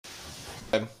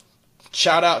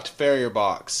Shout out to Farrier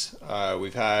Box.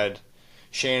 We've had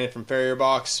Shannon from Farrier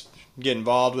Box get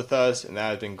involved with us, and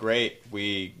that has been great.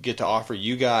 We get to offer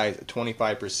you guys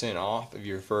 25% off of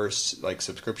your first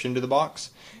subscription to the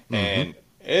box, and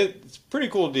it's a pretty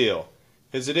cool deal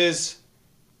because it's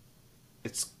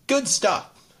good stuff.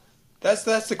 That's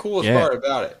the coolest part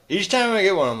about it. Each time I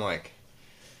get one, I'm like,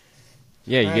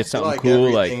 yeah, you get something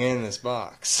cool everything in this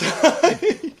box.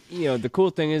 The cool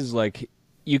thing is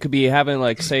you could be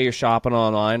having say you're shopping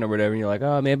online or whatever, and you're like,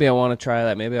 oh, maybe I want to try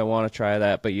that, maybe I want to try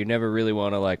that, but you never really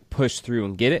want to push through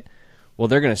and get it. Well,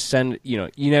 they're going to send, you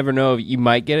never know, you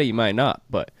might get it, you might not,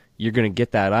 but you're going to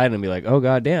get that item and be like, oh,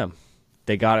 goddamn,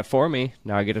 they got it for me.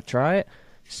 Now I get to try it,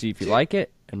 see if you like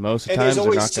it, and most of the times there's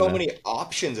always so many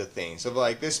options of things. So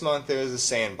this month there was a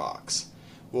sandbox,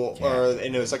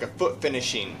 and it was a foot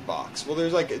finishing box. Well,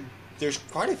 there's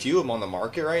quite a few of them on the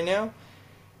market right now.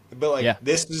 But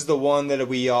this is the one that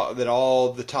that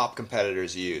all the top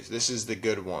competitors use. This is the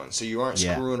good one. So you aren't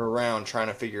screwing around trying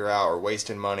to figure out or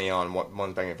wasting money on what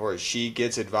one's back and forth. She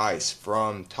gets advice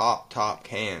from top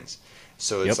hands.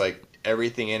 So it's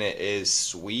everything in it is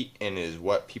sweet and is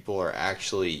what people are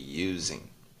actually using.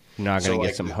 You're not gonna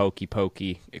get some hokey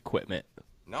pokey equipment.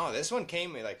 No, this one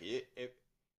came it.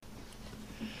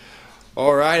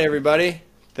 All right, everybody.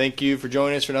 Thank you for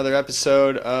joining us for another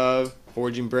episode of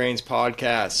Forging Brains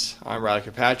Podcast. I'm Riley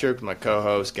Kirkpatrick with my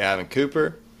co-host Gavin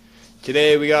Cooper.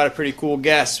 Today we got a pretty cool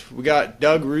guest. We got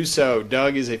Doug Russo.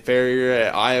 Doug is a farrier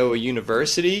at Iowa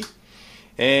University,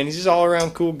 and he's just all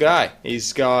around cool guy.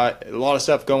 He's got a lot of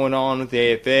stuff going on with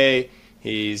the AFA.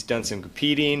 He's done some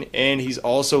competing, and he's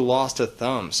also lost a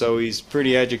thumb, so he's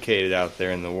pretty educated out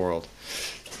there in the world.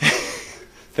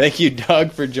 Thank you,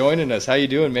 Doug, for joining us. How you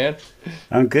doing, man?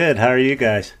 I'm good. How are you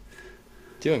guys?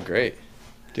 Doing great.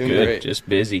 Doing great. Just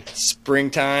busy.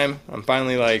 Springtime. I'm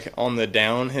finally on the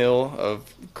downhill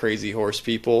of crazy horse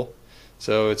people,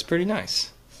 so it's pretty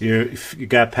nice. You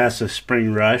got past the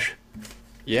spring rush?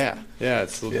 Yeah.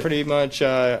 It's pretty much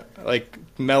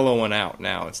mellowing out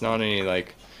now. It's not any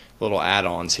little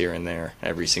add-ons here and there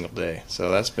every single day,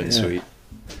 so that's been sweet.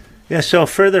 Yeah. So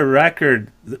for the record,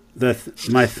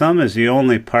 my thumb is the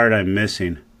only part I'm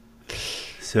missing.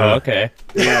 So, okay.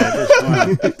 Yeah, I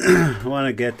just want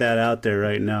to get that out there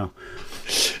right now.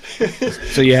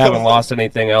 So you haven't lost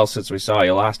anything else since we saw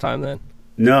you last time, then?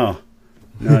 No,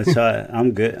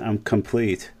 I'm good. I'm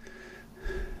complete.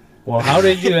 Well, how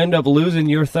did you end up losing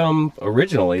your thumb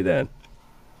originally, then?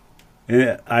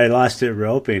 Yeah, I lost it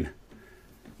roping.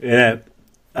 Yeah,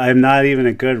 I'm not even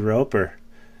a good roper,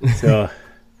 so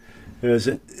it was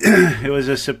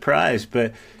a surprise,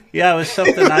 but. Yeah, it was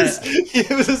something it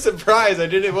was a surprise.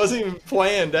 It wasn't even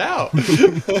planned out.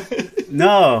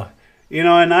 No.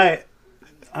 And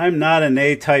I'm not an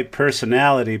A-type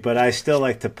personality, but I still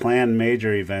like to plan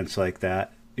major events like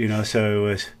that. So it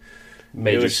was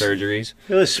major surgeries.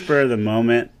 It was spur of the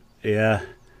moment. Yeah.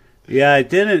 Yeah, I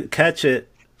didn't catch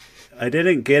it. I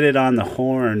didn't get it on the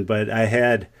horn, but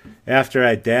after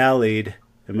I dallied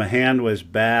and my hand was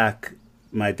back,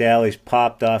 my dallies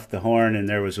popped off the horn and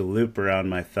there was a loop around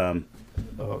my thumb.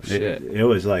 Oh, shit. It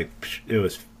was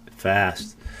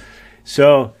fast.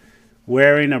 So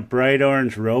wearing a bright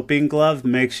orange roping glove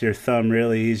makes your thumb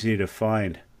really easy to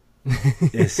find.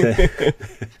 He's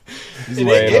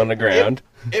laying on the ground.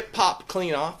 It popped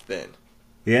clean off then.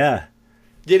 Yeah.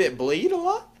 Did it bleed a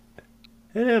lot?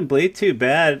 It didn't bleed too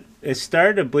bad. It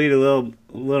started to bleed a little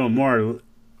more.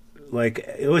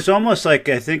 It was almost like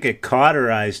I think it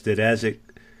cauterized it as it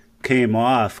came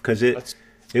off because it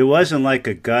wasn't like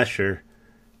a gusher.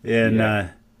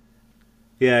 And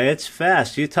it's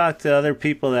fast. You talk to other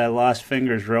people that lost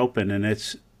fingers roping, and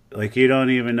it's you don't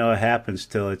even know it happens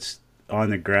till it's on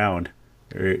the ground.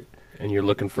 And you're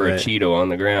looking for a Cheeto on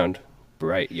the ground.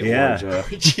 Bright yeah.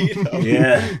 Cheeto.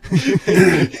 Yeah.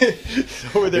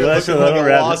 Over there looking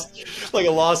like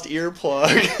a lost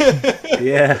earplug.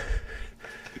 Yeah.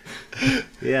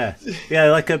 Yeah,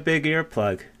 like a big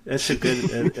earplug. That's a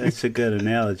good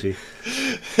analogy.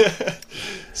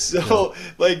 So,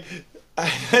 I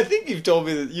think you've told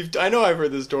me that I know I've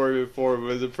heard this story before,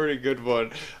 but it's a pretty good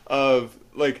one of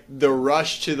the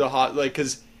rush to the hot,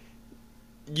 because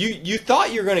you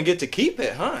thought you were going to get to keep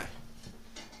it, huh?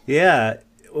 Yeah.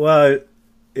 Well,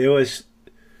 it was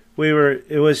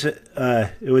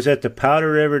at the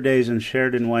Powder River Days in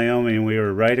Sheridan, Wyoming, and we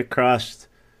were right across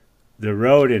the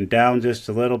road and down just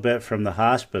a little bit from the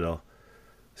hospital.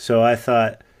 So I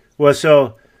thought,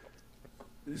 so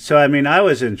I mean, I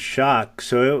was in shock.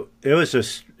 So it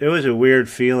was a weird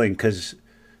feeling because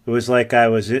it was like I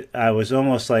was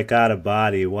almost like out of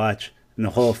body and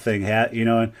the whole thing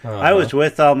and I was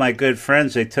with all my good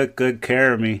friends. They took good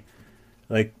care of me.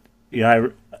 Like,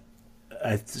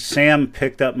 Sam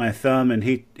picked up my thumb and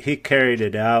he carried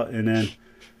it out, and then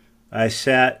I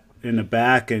sat in the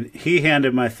back and he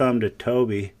handed my thumb to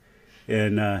Toby,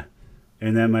 and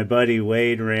then my buddy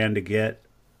Wade ran to get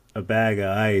a bag of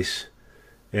ice,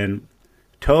 and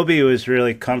Toby was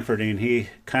really comforting. He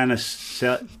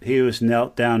he was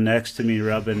knelt down next to me,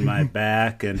 rubbing my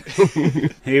back, and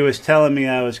he was telling me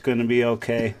I was going to be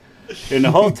okay. And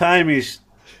the whole time he's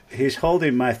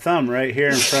holding my thumb right here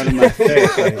in front of my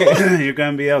face. Like, you're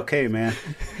going to be okay, man.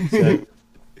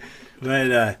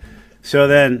 So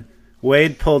then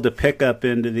Wade pulled the pickup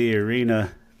into the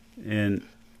arena, and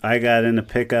I got in the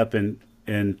pickup,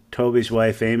 and Toby's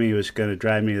wife, Amy, was going to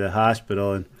drive me to the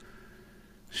hospital, and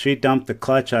she dumped the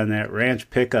clutch on that ranch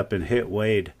pickup and hit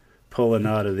Wade pulling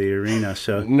out of the arena.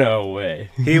 So no way.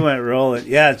 He went rolling.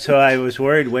 Yeah, so I was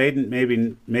worried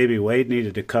maybe Wade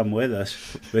needed to come with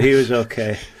us, but he was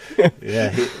okay.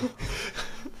 Yeah.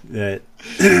 Wade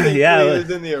was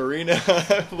in the arena.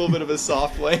 A little bit of a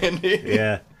soft landing.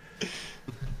 Yeah.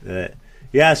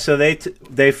 So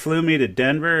they flew me to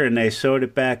Denver and they sewed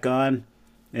it back on,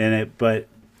 and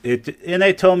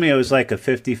they told me it was like a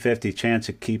 50-50 chance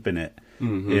of keeping it.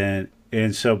 Mm-hmm.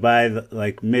 And so by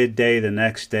midday the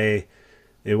next day,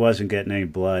 it wasn't getting any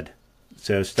blood,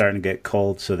 so it was starting to get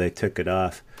cold. So they took it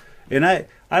off, and I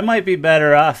might be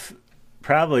better off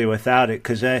probably without it,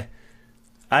 because I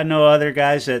know other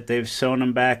guys that they've sewn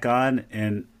them back on,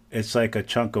 and it's like a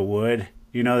chunk of wood.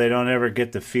 They don't ever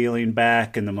get the feeling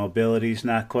back, and the mobility's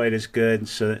not quite as good.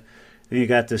 So then you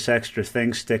got this extra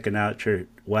thing sticking out. You're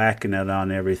whacking it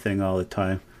on everything all the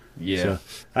time. Yeah. So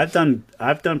I've done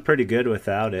pretty good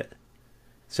without it.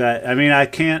 So I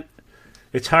can't.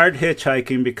 It's hard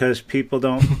hitchhiking because people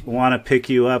don't want to pick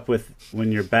you up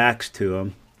when your back's to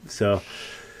them. So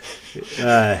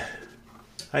I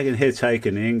can hitchhike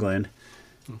in England,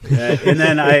 and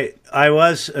then I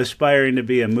was aspiring to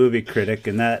be a movie critic,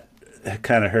 and that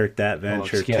kind of hurt that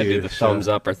venture you can't too. do the thumbs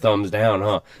up or thumbs down,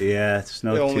 huh? Yeah, it's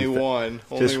no only one.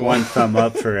 Just one thumb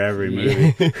up for every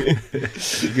movie.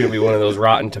 You're gonna be one of those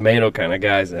Rotten Tomato kind of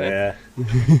guys, eh?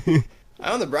 Yeah.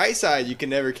 On the bright side, you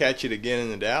can never catch it again in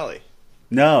the Dally.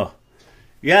 No.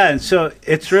 Yeah, and so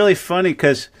it's really funny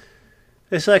because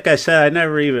it's like I said,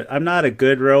 I'm not a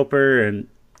good roper, and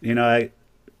I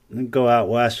go out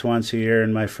west once a year,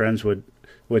 and my friends would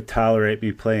tolerate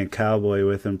me playing cowboy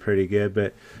with them pretty good,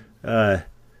 but after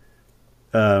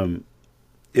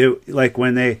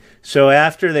they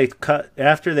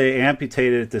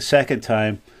amputated it the second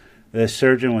time, the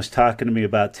surgeon was talking to me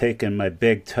about taking my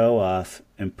big toe off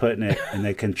and putting it, and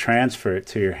they can transfer it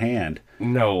to your hand.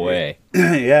 No way.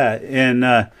 Yeah, and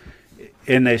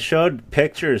they showed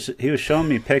pictures. He was showing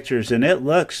me pictures, and it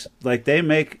looks like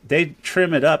they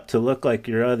trim it up to look like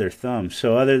your other thumb.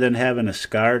 So other than having a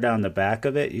scar down the back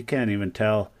of it, you can't even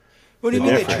tell. What do you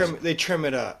mean they trim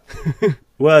it up?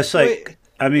 Well, it's like,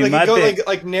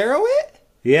 like narrow it?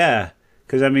 Yeah,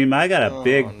 because I got a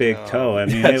big toe.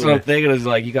 That's what I'm thinking. Is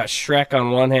like you got Shrek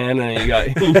on one hand and you got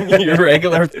your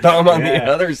regular thumb on the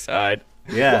other side.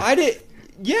 Yeah, well,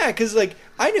 because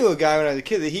I knew a guy when I was a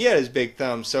kid that he had his big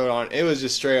thumb sewed on. It was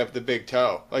just straight up the big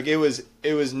toe. Like it was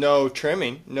no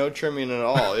trimming at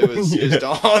all. It was just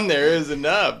on there. It was a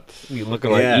nub. You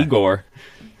looking like Igor.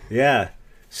 Yeah.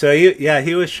 So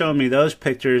he was showing me those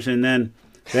pictures, and then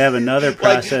they have another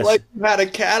process. like you had a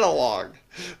catalog.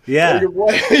 Yeah.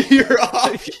 Your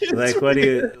options. Like what do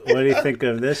you think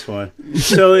of this one?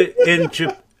 So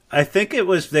I think it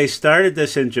was they started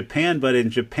this in Japan, but in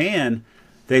Japan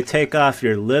they take off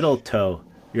your little toe.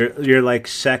 Your like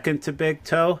second to big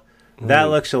toe. That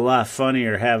looks a lot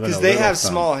funnier having because they have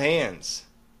thumb. Small hands.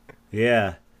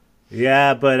 Yeah.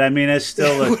 Yeah, but it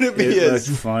still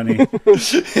looks funny.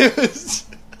 It was.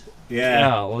 Yeah.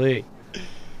 Golly.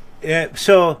 Yeah.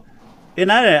 So, and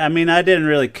I didn't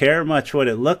really care much what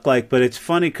it looked like, but it's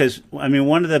funny because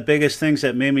one of the biggest things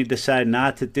that made me decide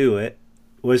not to do it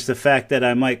was the fact that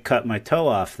I might cut my toe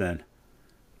off then.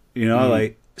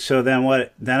 So then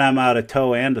what? Then I'm out of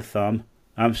toe and a thumb.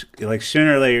 I'm like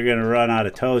sooner or later you're going to run out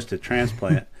of toes to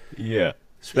transplant. Yeah.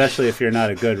 Especially if you're not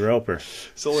a good roper.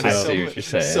 So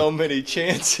many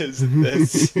chances of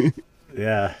this.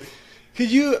 Yeah.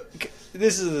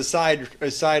 This is a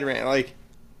side rant. Like,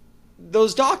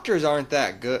 those doctors aren't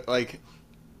that good. Like,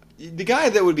 the guy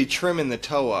that would be trimming the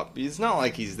toe up, it's not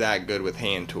like he's that good with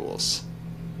hand tools.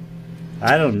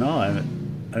 I don't know.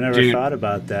 I never thought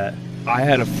about that. I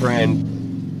had a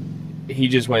friend. He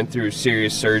just went through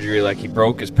serious surgery. Like, he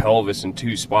broke his pelvis in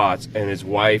 2 spots, and his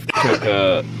wife took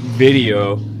a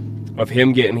video of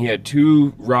him he had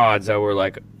 2 rods that were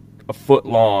like a foot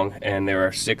long, and there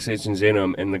are 6 inches in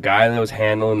them, and the guy that was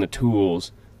handling the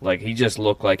tools, like, he just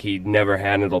looked like he'd never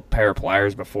handled a pair of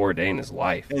pliers before a day in his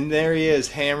life. And there he is,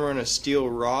 hammering a steel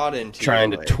rod into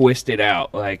trying to twist it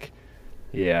out. Like,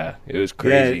 yeah, it was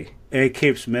crazy. Yeah, it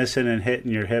keeps missing and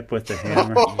hitting your hip with the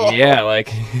hammer. Yeah, like,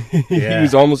 he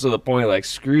was almost to the point, like,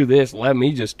 screw this, let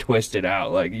me just twist it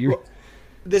out. Like,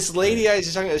 This lady I was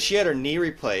just talking about, she had her knee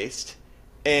replaced,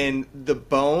 and the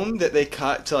bone that they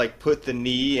cut to, like, put the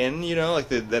knee in, you know, like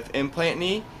the implant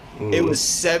knee, it was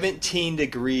 17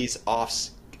 degrees off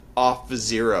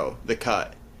zero, the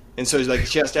cut. And so, like,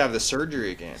 she has to have the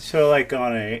surgery again. So, like,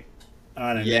 on an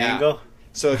angle?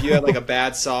 So if you had, like, a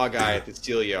bad saw guy at the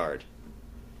steel yard.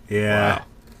 Yeah. Wow.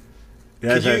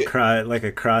 That's like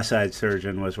a cross-eyed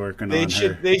surgeon was working on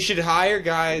her. They should hire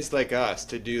guys like us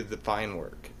to do the fine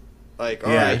work. Like,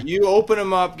 all right, you open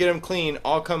them up, get them clean.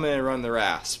 I'll come in and run the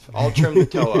rasp. I'll trim the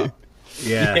toe up.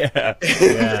 Yeah.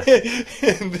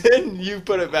 And then you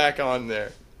put it back on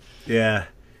there. Yeah.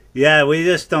 Yeah, we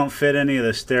just don't fit any of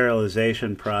the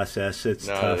sterilization process. It's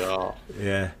Not tough. at all.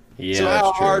 Yeah. So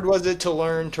how hard was it to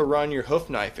learn to run your hoof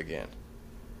knife again?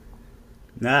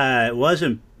 Nah, it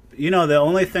wasn't. You know, the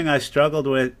only thing I struggled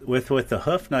with the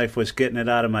hoof knife was getting it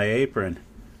out of my apron.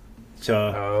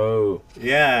 So,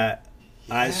 yeah.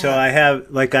 So I have,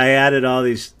 like, I added all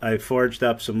these, I forged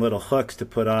up some little hooks to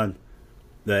put on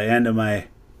the end of my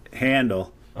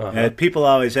handle. And people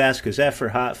always ask, is that for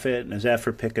hot fit and is that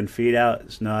for picking feet out?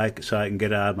 It's no, so I can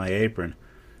get it out of my apron.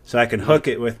 So I can hook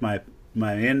it with my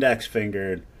index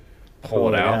finger and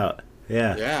pull it out.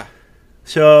 Yeah. Yeah.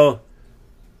 So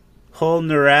holding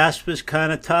the rasp is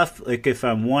kind of tough. Like, if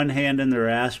I'm one-handing the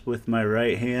rasp with my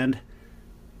right hand,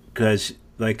 because,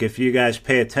 like, if you guys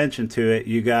pay attention to it,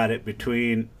 you got it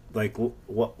between, like,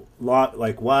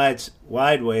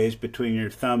 wide ways between your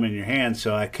thumb and your hand,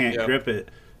 so I can't grip it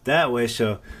that way.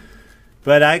 So,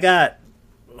 but I got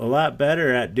a lot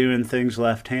better at doing things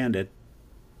left-handed.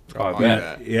 Oh, I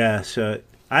bet. Yeah, so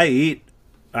I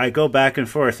go back and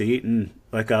forth eating.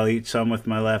 Like, I'll eat some with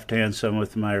my left hand, some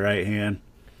with my right hand.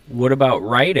 What about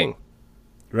writing?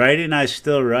 Writing, I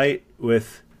still write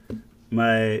with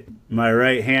my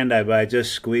right hand. I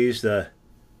just squeeze the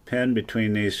pen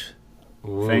between these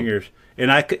fingers. And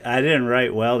I didn't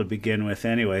write well to begin with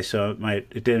anyway, so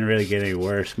it didn't really get any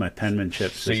worse. My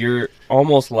penmanship. So you're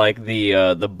almost like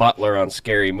the butler on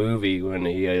Scary Movie when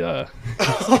he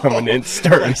coming in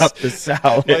starting up the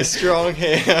salad. My strong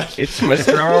hand. It's my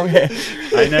strong hand.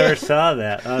 I never saw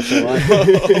that.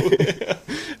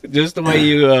 Just the way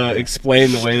you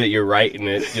explain the way that you're writing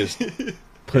it, just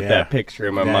put that picture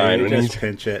in my mind. You just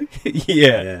pinch it.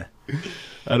 Yeah.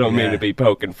 I don't mean to be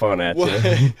poking fun at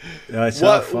you. No, it's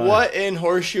not fun. What in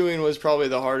horseshoeing was probably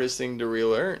the hardest thing to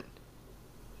relearn?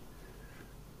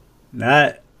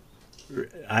 I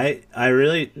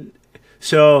really.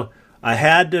 So I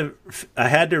had to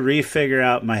refigure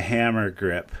out my hammer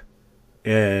grip,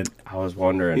 and I was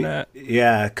wondering that.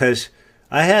 Yeah, because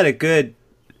I had a good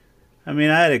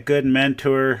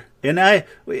mentor, and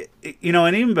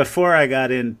and even before I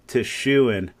got into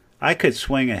shoeing, I could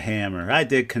swing a hammer. I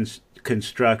did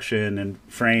construction and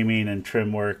framing and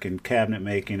trim work and cabinet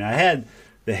making. I had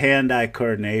the hand-eye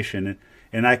coordination,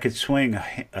 and I could swing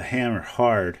a hammer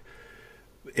hard.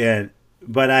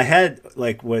 But I had,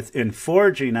 like, in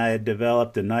forging, I had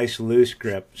developed a nice loose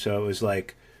grip, so it was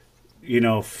like,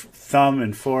 thumb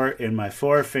in my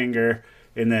forefinger,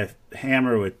 and the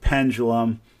hammer would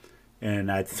pendulum,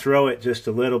 and I'd throw it just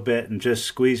a little bit and just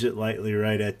squeeze it lightly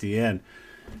right at the end.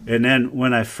 And then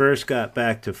when I first got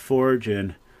back to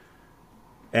forging,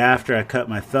 after I cut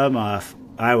my thumb off,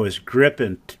 I was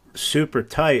gripping super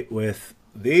tight with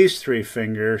these 3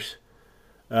 fingers,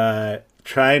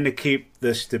 trying to keep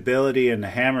the stability in the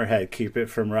hammerhead, keep it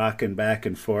from rocking back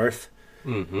and forth.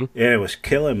 Mm-hmm. And it was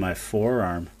killing my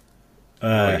forearm.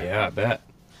 I bet.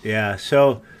 Yeah,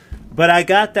 so, but I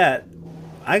got that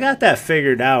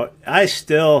figured out. I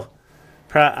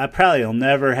probably will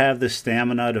never have the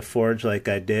stamina to forge like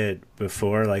I did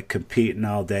before, like competing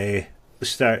all day.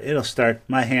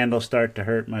 My hand will start to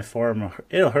hurt, my forearm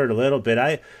it'll hurt a little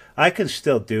bit. I can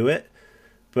still do it,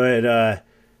 but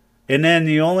and then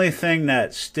the only thing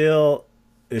that still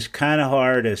is kind of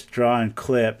hard is drawing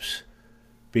clips,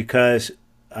 because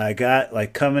I got,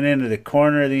 like, coming into the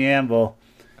corner of the anvil,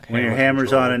 when your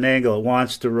hammer's on an angle, it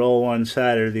wants to roll one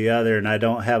side or the other, and I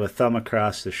don't have a thumb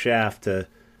across the shaft to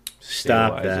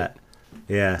stop that.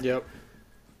 Yeah. Yep.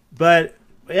 But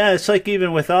yeah, it's like,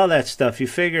 even with all that stuff, you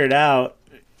figure it out,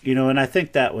 and I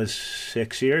think that was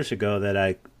 6 years ago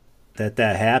that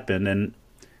happened, and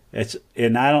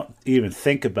I don't even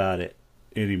think about it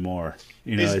anymore.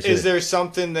 Is there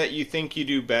something that you think you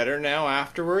do better now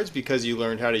afterwards because you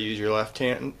learned how to use your left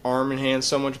hand, arm and hand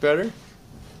so much better?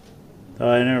 Oh,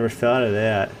 I never thought of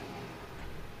that.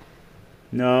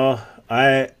 No,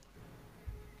 like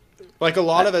a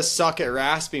lot of us suck at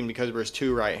rasping because we're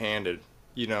too right-handed.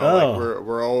 Like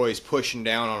we're always pushing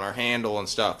down on our handle and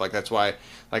stuff. Like that's why,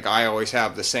 like I always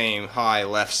have the same high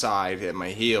left side at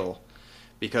my heel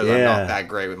because I'm not that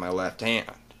great with my left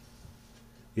hand.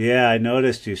 Yeah, I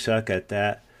noticed you suck at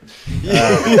that.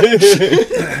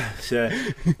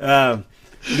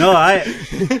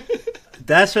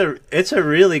 It's a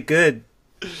really good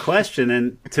question,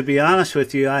 and to be honest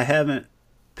with you, I haven't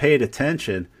paid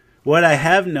attention. What I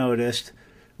have noticed,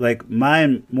 like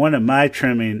one of my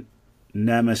trimming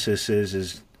nemesis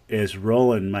is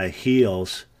rolling my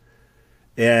heels,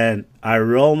 and I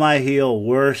roll my heel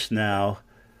worse now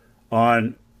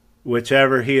on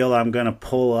whichever heel I'm going to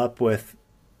pull up with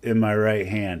in my right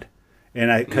hand,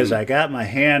 and because I got my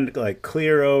hand like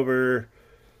clear over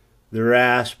the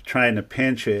rasp trying to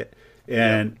pinch it,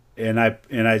 and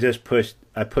I just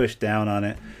pushed down on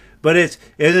it. But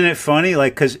isn't it funny?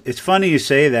 Like, because it's funny you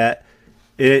say that.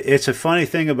 It's a funny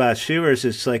thing about shoers.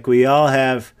 It's like we all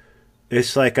have.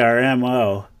 It's like our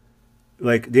MO.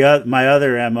 Like my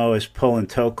other MO is pulling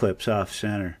toe clips off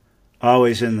center,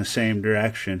 always in the same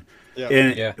direction.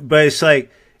 But it's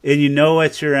like, and you know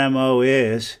what your MO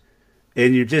is,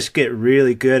 and you just get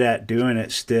really good at doing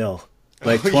it still.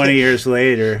 Like 20 years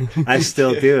later, I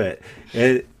still do it.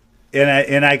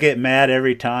 And I get mad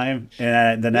every time,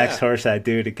 and the next horse I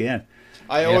do it again.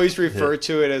 I always refer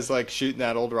to it as like shooting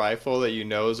that old rifle that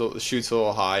shoots a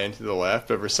little high into the left,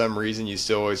 but for some reason you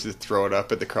still always just throw it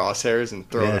up at the crosshairs and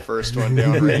throw the first one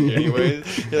down range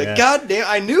anyways. You're like, God damn,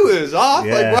 I knew it was off.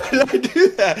 Like, why did I do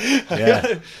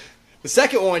that? The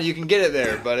second one, you can get it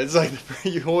there, but it's like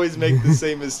you always make the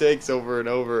same mistakes over and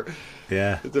over.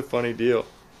 Yeah. It's a funny deal.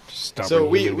 So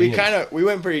we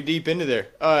went pretty deep into there.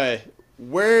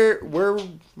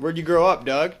 Where'd you grow up,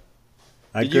 Doug?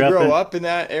 Did you grow up in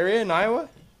that area in Iowa?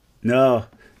 No,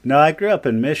 I grew up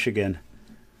in Michigan.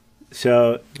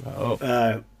 So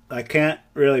I can't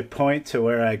really point to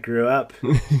where I grew up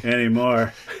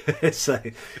anymore. It's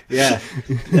like,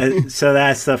 so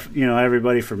that's the,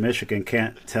 everybody from Michigan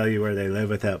can't tell you where they live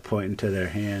without pointing to their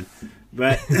hand.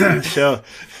 But so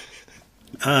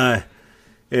I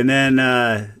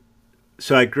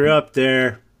grew up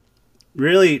there.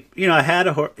 Really, I had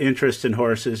an interest in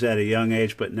horses at a young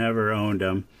age, but never owned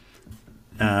them.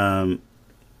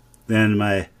 Then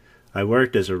I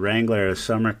worked as a wrangler at a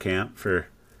summer camp for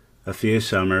a few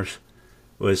summers.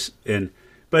 But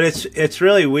it's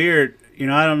really weird.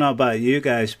 I don't know about you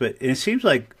guys, but it seems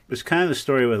like it's kind of the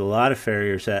story with a lot of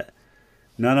farriers that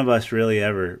none of us really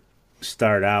ever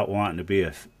start out wanting to be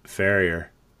a farrier.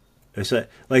 It's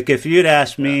like if you'd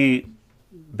asked me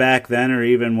back then, or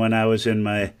even when I was in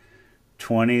my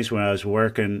 20s when I was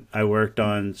working, I worked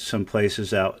on some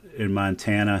places out in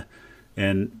Montana,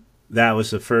 and that was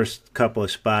the first couple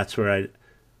of spots where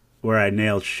I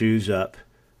nailed shoes up.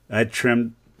 I'd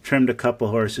trimmed a couple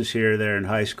horses here or there in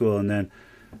high school, and then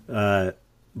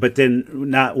but then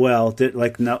not well,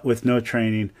 with no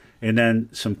training, and then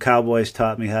some cowboys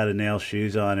taught me how to nail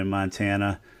shoes on in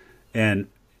Montana, and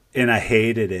I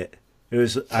hated it. It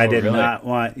was I did really? Not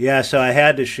want so I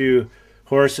had to shoe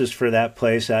horses for that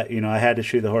place. I had to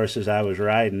shoe the horses I was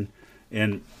riding,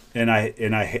 and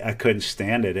I couldn't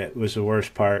stand it. It was the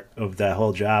worst part of that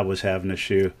whole job was having to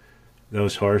shoe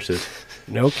those horses.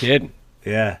 No kidding.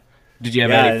 Yeah. Did you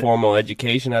have any formal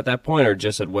education at that point, or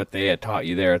just at what they had taught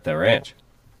you there at the ranch?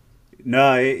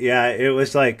 No, it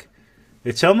was like,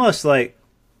 it's almost like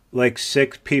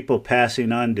sick people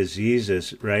passing on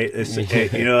diseases, right? It's like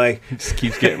it just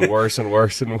keeps getting worse and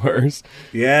worse and worse.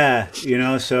 Yeah,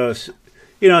 so.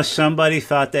 Somebody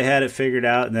thought they had it figured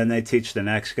out, and then they teach the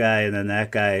next guy, and then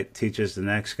that guy teaches the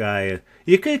next guy.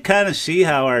 You could kind of see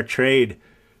how our trade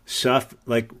suffered.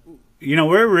 Like,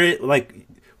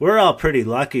 we're all pretty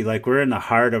lucky. Like, we're in the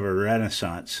heart of a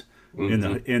renaissance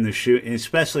in the shoe,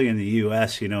 especially in the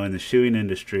U.S. In the shoeing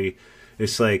industry.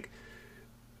 It's like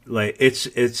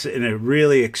it's in a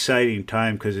really exciting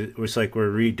time because it was like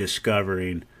we're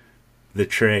rediscovering the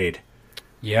trade.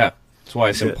 Yeah, that's why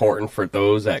it's important for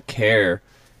those that care,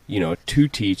 to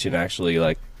teach and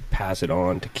actually pass it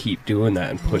on, to keep doing that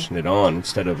and pushing it on,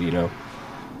 instead of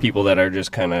people that are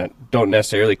just kind of don't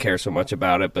necessarily care so much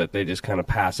about it, but they just kind of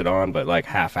pass it on, but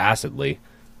half-assedly,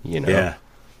 Yeah.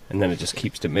 And then it just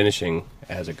keeps diminishing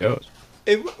as it goes.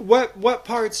 What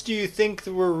parts do you think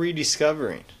that we're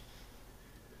rediscovering?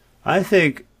 I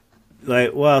think,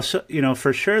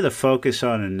 for sure the focus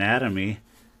on anatomy.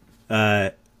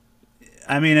 I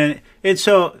I mean, and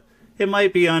so it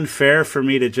might be unfair for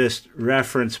me to just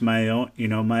reference my own,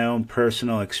 my own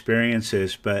personal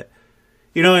experiences, but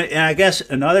and I guess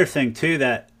another thing too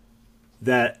that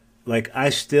like I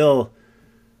still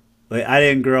like I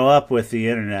didn't grow up with the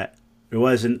internet. It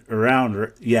wasn't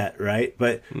around yet, right?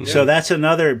 But so that's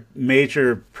another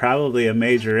probably a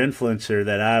major influencer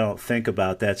that I don't think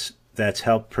about. That's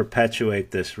helped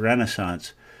perpetuate this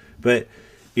renaissance. But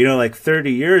like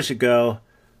 30 years ago,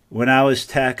 when I was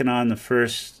tacking on the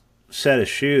first set of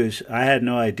shoes, I had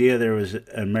no idea there was an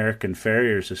American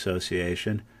Farriers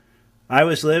Association. I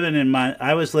was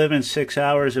living 6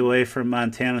 hours away from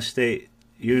Montana State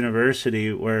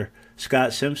University, where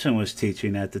Scott Simpson was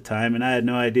teaching at the time, and I had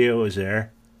no idea it was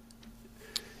there.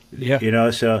 Yeah.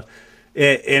 So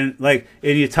and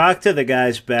you talk to the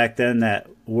guys back then that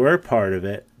were part of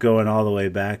it, going all the way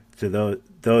back to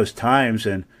those times,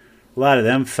 and a lot of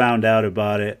them found out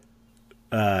about it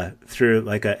through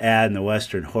like an ad in the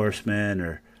Western Horseman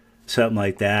or something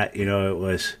like that. It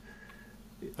was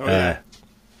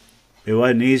it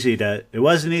wasn't easy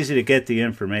to get the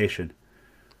information.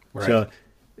 Right. So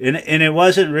and it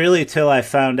wasn't really till I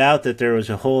found out that there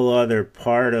was a whole other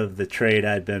part of the trade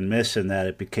I'd been missing that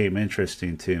it became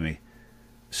interesting to me.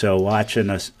 So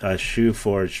watching a shoe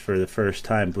forge for the first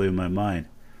time blew my mind.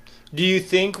 Do you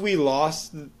think we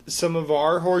lost some of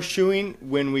our horseshoeing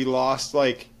when we lost,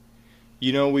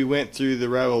 we went through the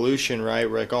revolution, right?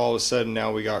 Where all of a sudden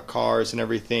now we got cars and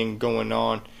everything going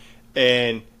on.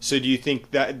 And so do you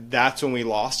think that's when we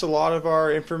lost a lot of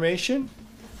our information?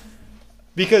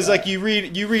 Because you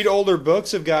read older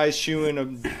books of guys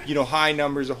shoeing high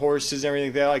numbers of horses and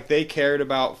everything. They cared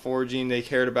about forging, they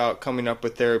cared about coming up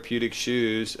with therapeutic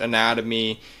shoes,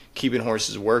 anatomy, keeping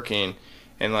horses working.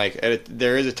 And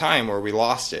there is a time where we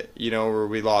lost it, where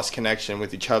we lost connection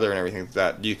with each other and everything like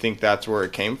that. Do you think that's where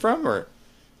it came from, or?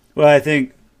 Well, I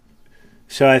think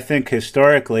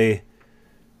historically,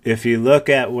 if you look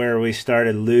at where we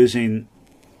started losing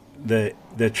the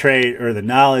trade or the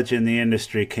knowledge in the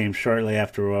industry, came shortly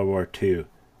after World War II.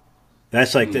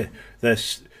 That's I'm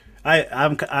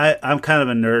kind of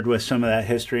a nerd with some of that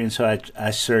history, and so I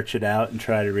search it out and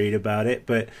try to read about it.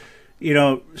 But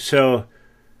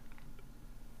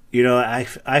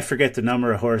I forget the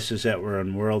number of horses that were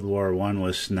in World War I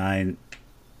was 9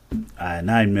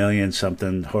 million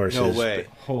something horses. No way.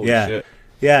 Holy shit.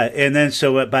 Yeah, and then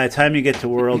so by the time you get to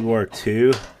World War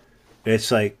II,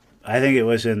 it's I think it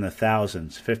was in the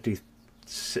thousands, 50.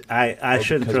 I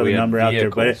shouldn't throw the number out there,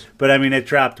 but I mean it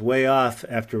dropped way off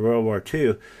after World War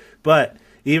II. But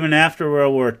even after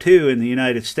World War II in the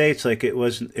United States, it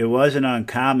wasn't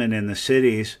uncommon in the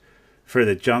cities for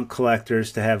the junk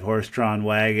collectors to have horse-drawn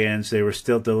wagons. They were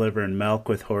still delivering milk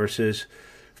with horses.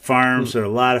 Farms, or a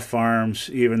lot of farms,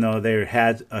 even though they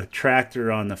had a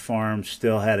tractor on the farm,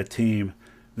 still had a team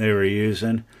they were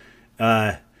using.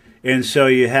 And so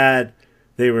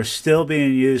they were still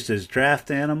being used as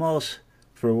draft animals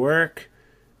for work,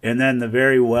 and then the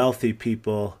very wealthy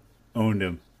people owned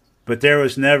them. But there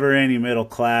was never any middle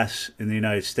class in the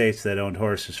United States that owned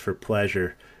horses for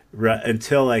pleasure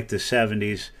until the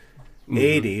 70s,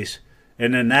 80s,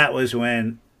 and then that was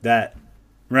when that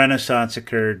renaissance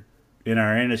occurred in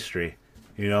our industry.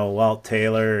 Walt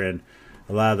Taylor and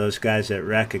a lot of those guys that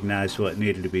recognized what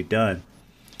needed to be done.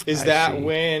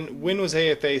 When was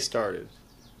AFA started?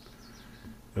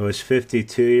 It was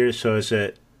 52 years, so is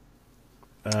it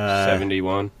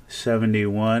 71?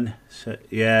 71. So,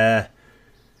 yeah.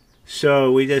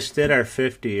 So we just did our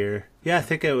 50 year. Yeah, I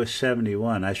think it was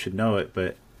 71. I should know it,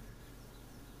 but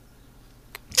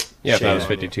yeah, that was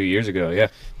 52 years ago. Yeah.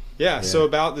 Yeah. So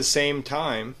about the same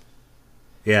time.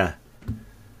 Yeah.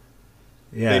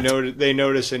 Yeah. They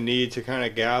noticed a need to kind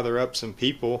of gather up some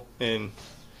people and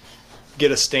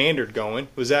get a standard going.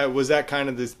 Was that kind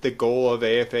of the goal of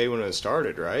AFA when it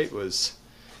started, right?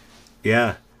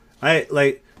 Yeah.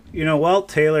 Walt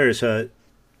Taylor is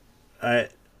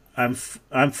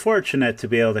I'm fortunate to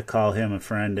be able to call him a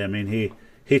friend. I mean,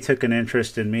 he took an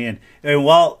interest in me, and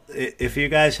Walt, if you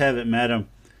guys haven't met him,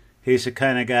 he's the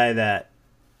kind of guy that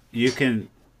you can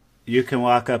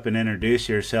walk up and introduce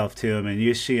yourself to him, and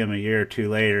you see him a year or two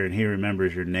later, and he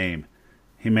remembers your name.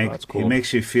 He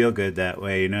makes you feel good that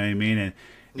way, you know what I mean?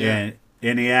 And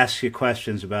he asks you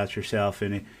questions about yourself,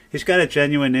 and he's got a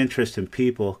genuine interest in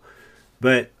people,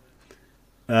 but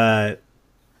and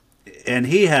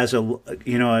he has a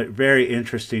very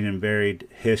interesting and varied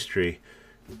history,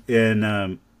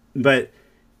 and but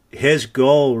his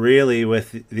goal really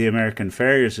with the American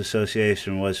Farriers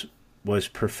Association was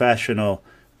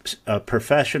a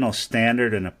professional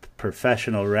standard and a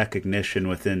professional recognition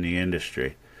within the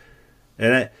industry.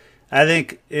 And I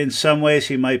think in some ways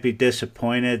he might be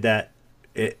disappointed that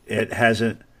it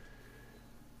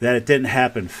didn't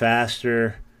happen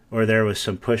faster, or there was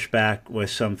some pushback with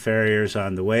some farriers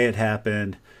on the way it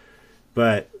happened.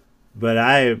 But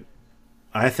I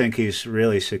think he's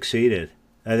really succeeded.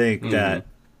 I think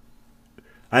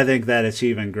that it's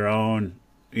even grown,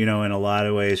 in a lot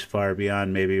of ways far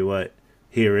beyond maybe what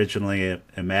he originally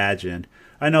imagined.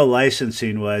 I know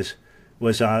licensing was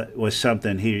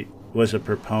something he was a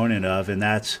proponent of, and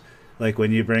that's like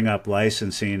when you bring up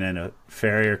licensing in a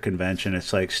farrier convention,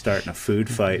 it's like starting a food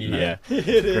fight in a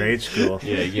grade school.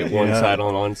 Yeah, you get one side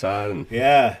on one side, and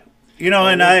and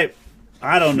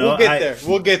I don't know.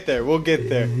 We'll get there.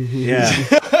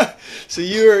 Yeah. So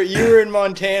you were in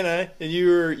Montana, and you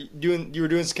were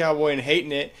doing some cowboy and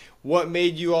hating it. What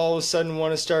made you all of a sudden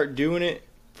want to start doing it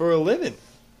for a living?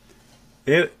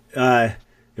 It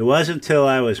wasn't until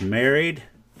I was married,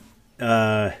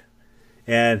 and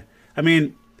I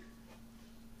mean,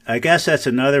 I guess that's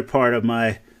another part of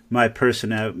my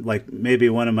personality. Like maybe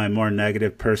one of my more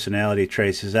negative personality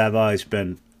traits is I've always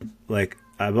been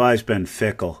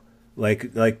fickle.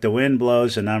 Like the wind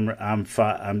blows and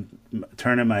I'm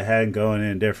turning my head and going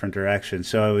in different directions.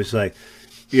 So it was like,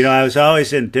 I was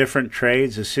always in different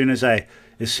trades. As soon as I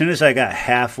got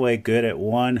halfway good at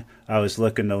one, I was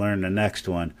looking to learn the next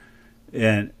one,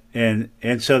 and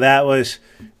so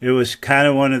it was kind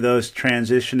of one of those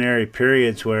transitionary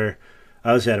periods where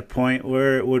I was at a point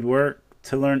where it would work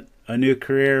to learn a new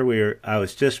career. I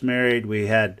was just married. We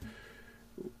didn't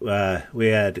have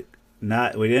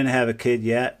a kid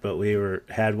yet, but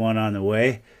had one on the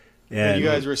way. And you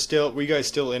guys were you guys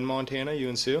still in Montana, you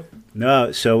and Sue?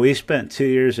 No, so we spent 2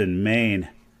 years in Maine.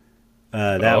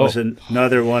 That was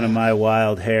another one of my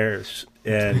wild hairs.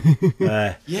 And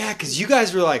yeah, because you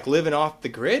guys were like living off the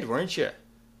grid, weren't you?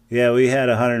 Yeah, we had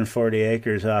 140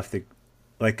 acres in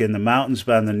the mountains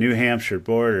on the New Hampshire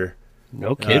border.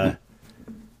 No kidding.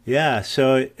 Yeah,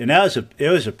 so and it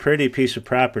was a pretty piece of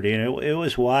property, and it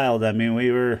was wild. I mean,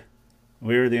 we were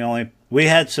the only. We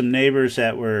had some neighbors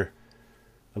that were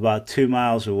about 2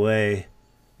 miles away,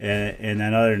 and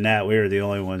then other than that, we were the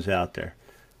only ones out there.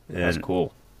 That's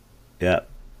cool. Yeah,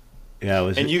 it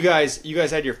was. And you guys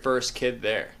had your first kid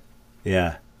there.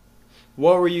 Yeah.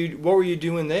 What were you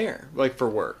doing there, like for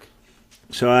work?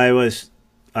 So I was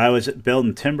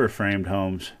building timber framed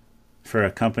homes for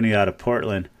a company out of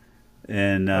Portland,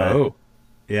 and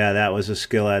yeah, that was a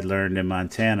skill I'd learned in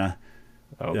Montana.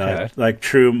 Okay. Like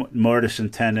true mortise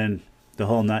and tenon, the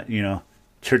whole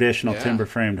traditional timber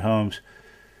framed homes.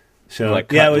 So like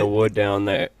cutting the wood down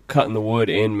there, cutting the wood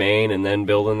in Maine, and then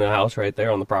building the house right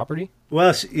there on the property.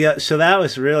 Well, yeah. So that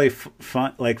was really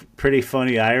fun, like pretty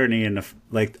funny irony in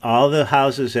all the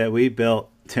houses that we built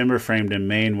timber framed in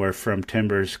Maine were from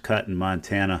timbers cut in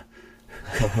Montana.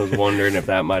 I was wondering if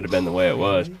that might have been the way it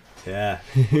was. Yeah.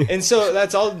 And so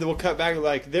that's all. We'll cut back.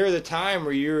 Like there was a time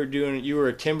where you were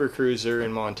a timber cruiser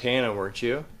in Montana, weren't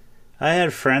you? I had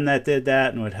a friend that did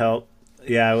that and would help.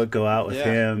 Yeah, I would go out with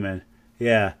him, and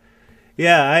I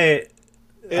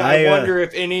wonder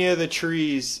if any of the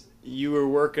trees you were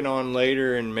working on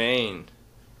later in Maine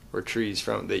were trees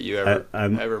from that you ever marked. I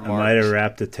might have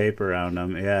wrapped a tape around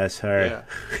them. Yeah, it's hard. Yeah.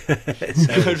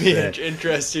 It would be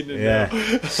interesting to know.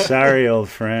 Sorry, old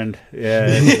friend.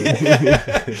 Yeah.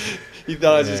 You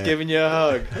thought I was just giving you a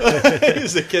hug. It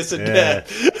was a kiss of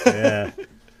death.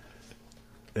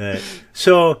 Yeah.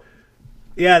 So,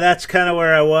 yeah, that's kind of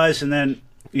where I was, and then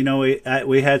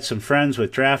we had some friends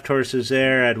with draft horses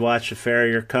there. I'd watch the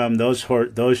farrier come. Those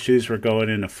shoes were going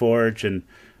in a forge, and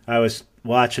I was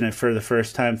watching it for the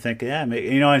first time, thinking, and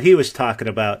he was talking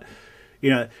about,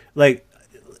 like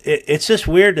it's just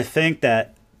weird to think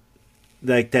that,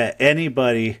 like that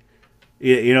anybody,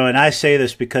 and I say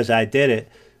this because I did it,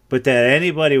 but that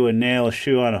anybody would nail a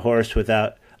shoe on a horse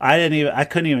without. I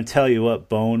couldn't even tell you what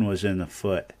bone was in the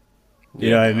foot.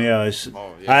 You know what I mean?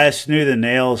 I just knew the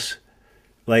nails.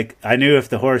 Like, I knew if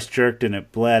the horse jerked and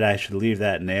it bled, I should leave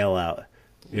that nail out.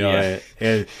 And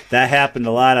that happened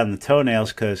a lot on the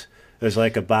toenails because there's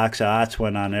like a box of Otts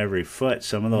went on every foot.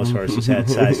 Some of those horses had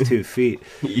size 2 feet.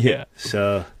 Yeah.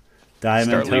 So,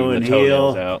 diamond toe and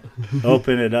heel,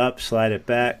 open it up, slide it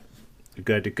back, you're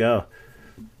good to go.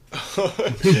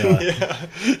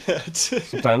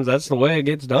 Sometimes that's the way it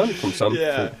gets done from some.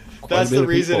 Yeah, that's the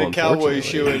reason in cowboy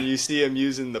shoeing you see them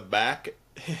using the back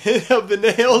of the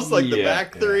nails, like the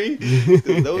back three.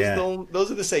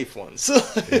 Those are the safe ones.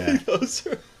 Those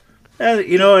are.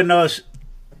 And those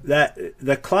that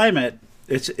the climate,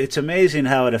 it's amazing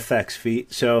how it affects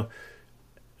feet. So,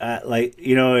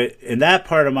 in that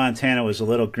part of Montana was a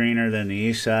little greener than the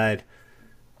east side,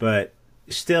 but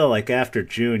still, like after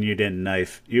June, you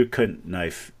couldn't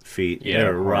knife feet. Yeah, they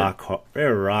were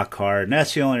rock hard, and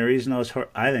that's the only reason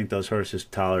I think those horses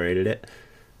tolerated it.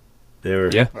 They were,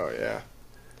 Yeah. Oh yeah.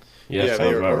 Yeah,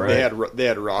 sounds about right. They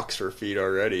had rocks for feet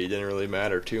already. It didn't really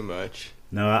matter too much.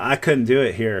 No, I couldn't do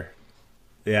it here.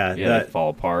 Yeah, they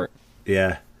fall apart.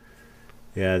 Yeah,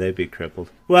 they'd be crippled.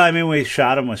 Well, I mean, we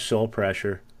shot them with sole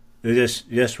pressure. They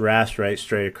just rasped right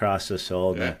straight across the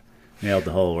sole and nailed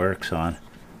the whole works on.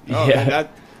 Oh, yeah.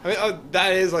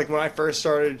 That is like when I first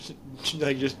started,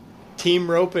 like just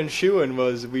team rope and shoeing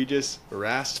we just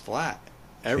rasped flat.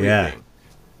 Everything. Yeah.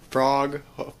 Frog,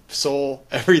 sole,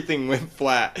 everything went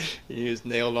flat. You just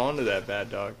nailed onto that bad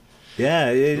dog. Yeah,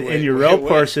 in your rope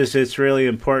horses, it's really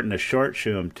important to short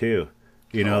shoe them too.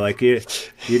 You know, like you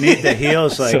need the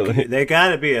heels, like they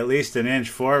got to be at least an inch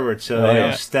forward so they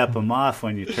don't step them off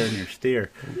when you turn your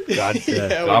steer. God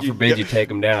forbid you take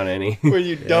them down any. When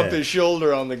you dump his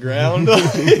shoulder on the ground.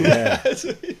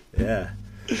 Yeah.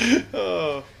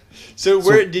 Oh. So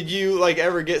where did you like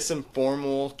ever get some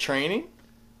formal training?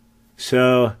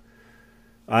 So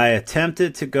I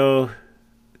attempted to go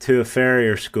to a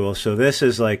farrier school. So this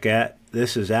is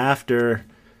after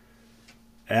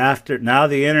now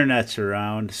the internet's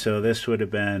around, so this would have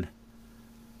been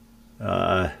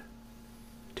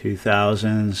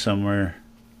 2000 somewhere,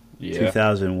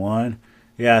 2001.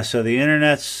 Yeah, so the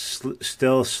internet's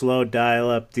still slow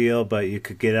dial-up deal, but you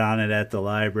could get on it at the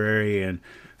library, and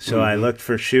so I looked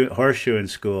for horseshoeing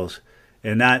schools,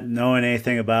 and not knowing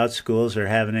anything about schools or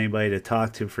having anybody to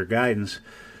talk to for guidance.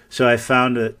 So I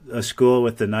found a school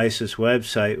with the nicest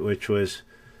website, which was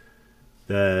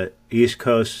the East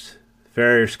Coast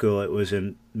Farrier School. It was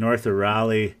in north of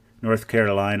Raleigh, North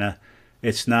Carolina.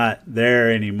 It's not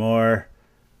there anymore.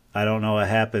 I don't know what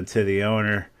happened to the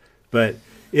owner, but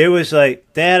it was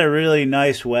like they had a really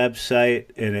nice website,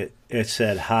 and it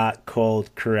said hot,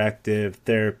 cold, corrective,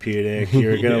 therapeutic. You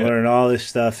were going to learn all this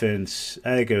stuff in,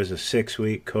 I think it was a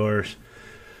 6-week course,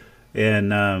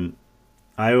 and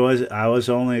I was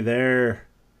only there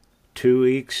 2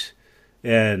 weeks,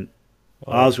 and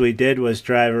all we did was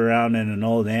drive around in an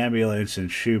old ambulance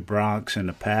and shoe broncs in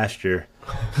the pasture,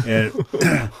 and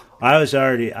I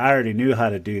already knew how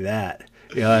to do that.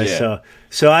 You know,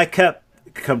 so I kept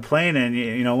complaining.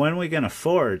 You know, when are we going to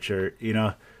forge, or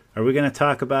are we going to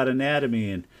talk about anatomy?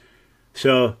 And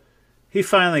so he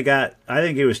finally got. I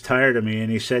think he was tired of me,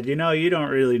 and he said, you don't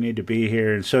really need to be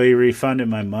here, and so he refunded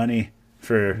my money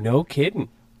for no kidding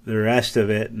the rest of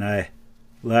it, and I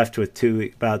left with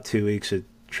about 2 weeks of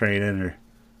training, or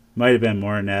might have been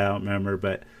more than that, I don't remember.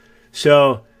 But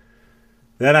so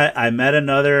then I met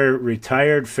another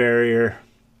retired farrier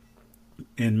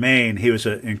in Maine. He was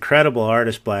an incredible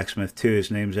artist blacksmith too.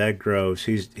 His name's Ed Groves.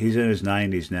 He's in his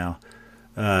 90s now.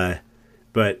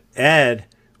 But Ed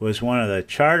was one of the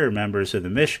charter members of the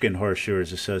Michigan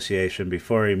Horseshoers Association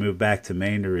before he moved back to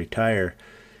Maine to retire.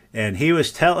 And he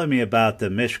was telling me about the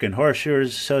Michigan Horseshoers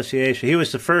Association. He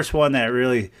was the first one that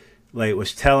really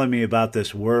was telling me about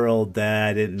this world that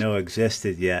I didn't know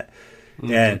existed yet.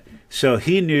 Mm-hmm. And so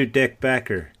he knew Dick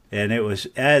Becker, and it was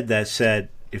Ed that said,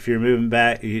 if you're moving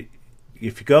back, if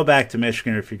you go back to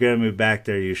Michigan, or if you're going to move back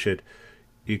there, you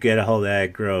get a hold of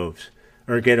Ed Groves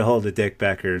or get a hold of Dick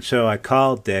Becker. And so I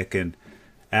called Dick and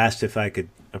asked if I could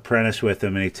apprentice with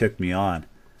him, and he took me on.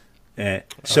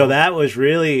 So that was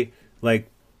really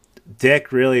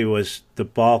Dick really was the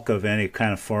bulk of any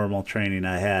kind of formal training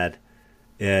I had.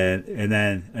 And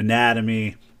then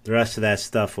anatomy, the rest of that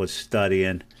stuff was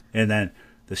studying. And then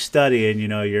the studying,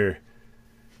 you're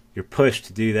pushed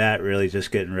to do that, really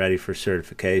just getting ready for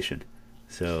certification.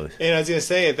 So. And I was going to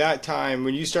say, at that time,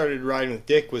 when you started riding with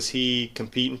Dick, was he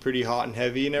competing pretty hot and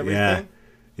heavy and everything?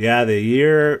 Yeah, the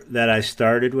year that I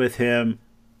started with him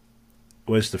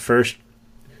was the first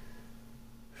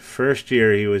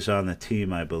year he was on the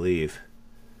team, I believe.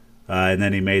 And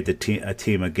then he made a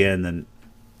team again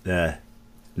the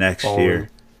next year.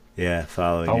 Yeah,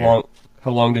 following year.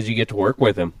 How long did you get to work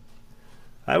with him?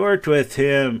 I worked with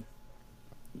him,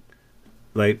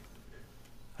 I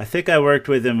think I worked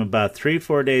with him about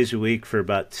 3-4 days a week for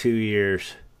about 2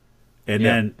 years. And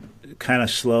then kind of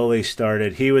slowly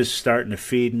started. He was starting to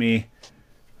feed me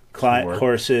client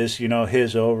horses,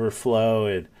 his overflow.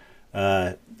 And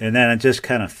then it just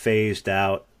kind of phased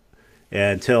out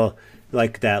until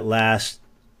that last,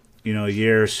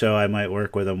 year or so. I might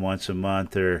work with him once a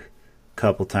month or a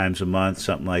couple times a month,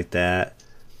 something like that.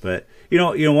 But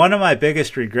one of my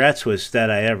biggest regrets was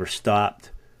that I ever stopped.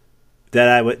 That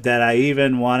I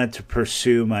even wanted to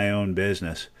pursue my own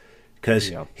business, because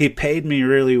he paid me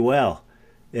really well,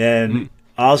 and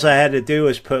all I had to do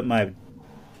was put my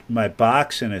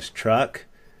box in his truck,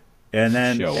 And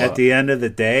then Show at up. the end of the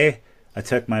day, I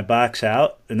took my box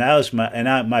out, and that was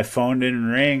my phone didn't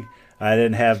ring. I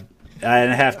didn't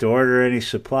have to order any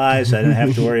supplies. I didn't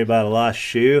have to worry about a lost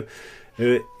shoe.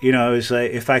 It was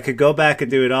like if I could go back and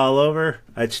do it all over,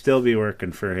 I'd still be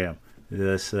working for him.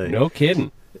 No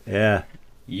kidding. Yeah.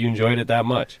 You enjoyed it that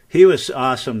much? He was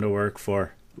awesome to work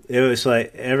for. It was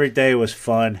like every day was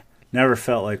fun. Never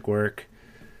felt like work.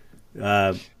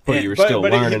 But you were still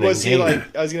learning. Was he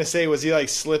like? I was gonna say, was he like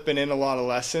slipping in a lot of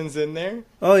lessons in there?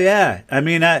 Oh yeah. I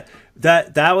mean that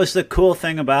was the cool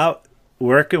thing about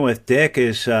working with Dick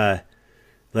is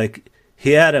like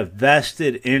he had a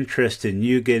vested interest in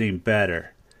you getting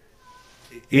better.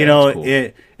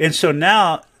 Cool. And so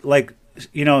now like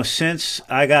since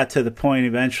I got to the point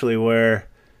eventually where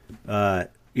I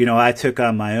took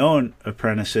on my own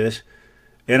apprentices,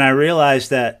 and I realized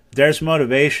that there's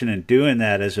motivation in doing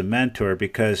that as a mentor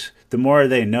because the more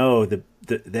they know,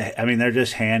 they're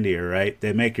just handier, right?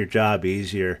 They make your job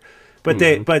easier.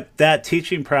 But but that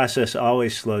teaching process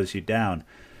always slows you down.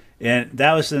 And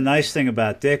that was the nice thing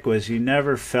about Dick was he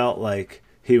never felt like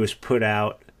he was put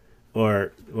out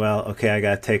or, well, okay, I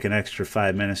got to take an extra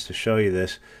 5 minutes to show you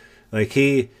this. Like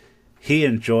he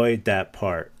enjoyed that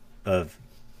part of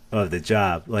the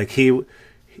job. Like he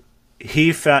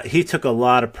took a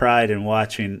lot of pride in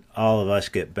watching all of us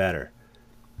get better.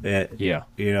 Yeah.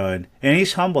 And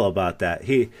he's humble about that.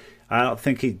 I don't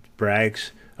think he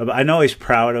brags. I know he's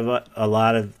proud of a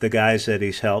lot of the guys that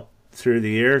he's helped through the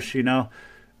years,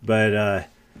 but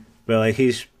like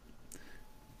he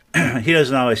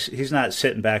doesn't always, he's not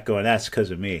sitting back going, that's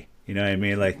because of me. You know what I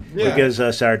mean? Like he gives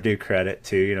us our due credit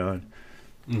too,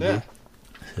 Yeah.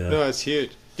 So. No, that's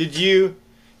huge. Did you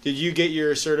get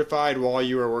your certified while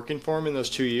you were working for him in those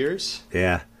 2 years?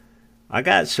 Yeah. I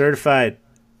got certified,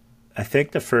 I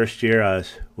think the first year I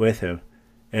was with him.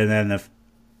 And then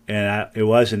it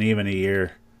wasn't even a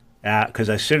year out, because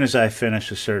as soon as I finished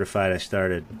the certified,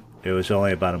 it was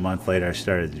only about a month later I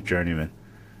started the journeyman.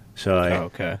 So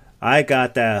I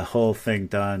got that whole thing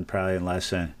done probably in less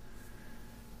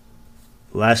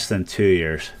than 2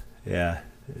 years. Yeah.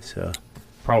 So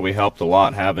probably helped a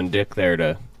lot having Dick there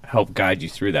to help guide you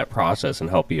through that process and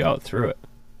help you out through it.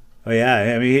 Oh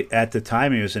yeah, I mean at the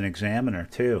time he was an examiner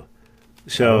too.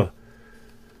 So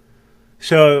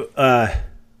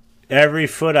every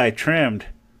foot I trimmed,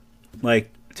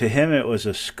 like to him it was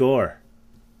a score.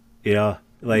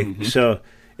 So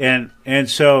and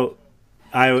so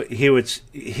he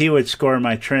would score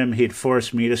my trim, he'd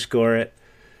force me to score it,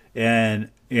 and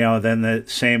then the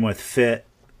same with fit,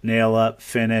 nail up,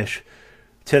 finish,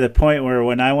 to the point where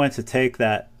when I went to take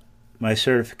my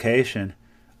certification,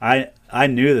 I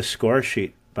knew the score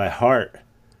sheet by heart,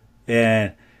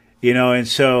 and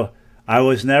so I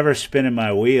was never spinning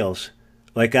my wheels.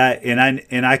 Like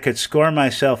I could score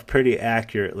myself pretty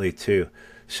accurately too.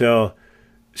 So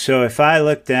if I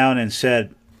looked down and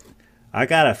said, I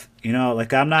got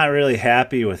I'm not really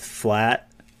happy with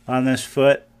flat on this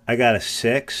foot, I got a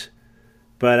 6,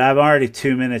 but I'm already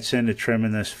 2 minutes into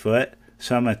trimming this foot,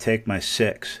 so I'm going to take my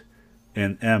 6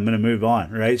 and I'm going to move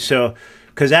on, right? So,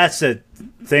 because that's the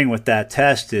thing with that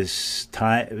test is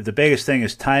time. The biggest thing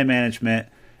is time management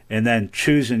and then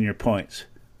choosing your points,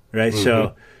 right?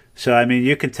 Mm-hmm. So I mean,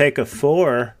 you can take a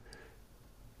 4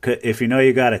 if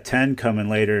you got a 10 coming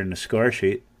later in the score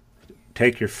sheet.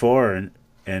 Take your 4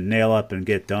 and nail up and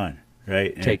get done,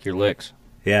 right? Take your licks.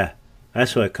 Yeah,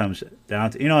 that's what it comes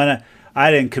down to. And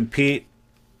I didn't compete.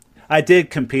 I did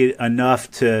compete enough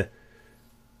to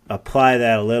apply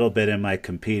that a little bit in my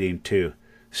competing too.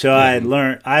 So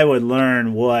I would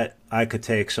learn what I could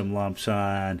take some lumps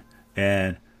on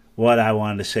and what I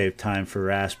wanted to save time for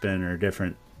rasping or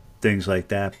different things like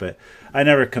that. But I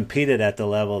never competed at the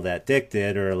level that Dick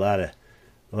did or a lot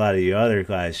of you other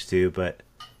guys do. But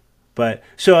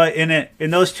so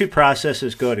in those two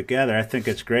processes go together. I think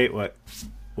it's great what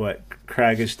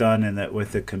Craig has done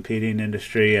with the competing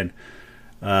industry, and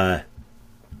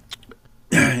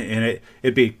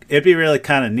it'd be really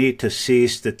kind of neat to see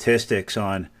statistics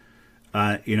on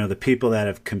the people that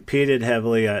have competed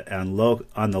heavily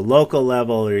on the local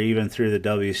level or even through the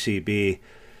WCB,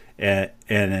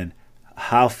 and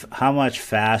how much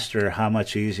faster, how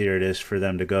much easier it is for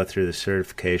them to go through the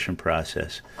certification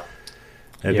process.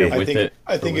 I think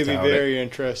it'd be very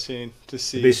interesting to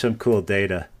see. It'd be some cool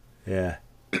data. Yeah.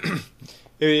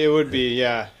 It would be,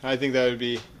 yeah. I think that would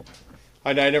be.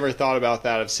 I never thought about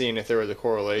that, of seeing if there was a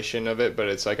correlation of it, but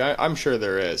it's like I'm sure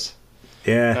there is.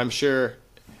 Yeah. And I'm sure.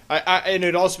 And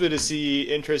it'd also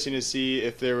be interesting to see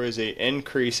if there was an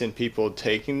increase in people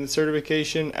taking the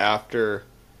certification after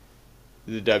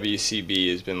the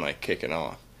WCB has been like kicking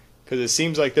off. Because it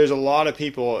seems like there's a lot of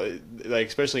people, like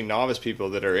especially novice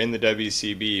people, that are in the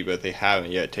WCB, but they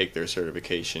haven't yet take their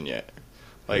certification yet.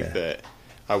 Like that,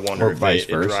 I wonder Or if vice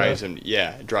it versa. drives them.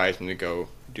 Yeah, it drives them to go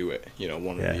do it.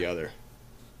 One or the other.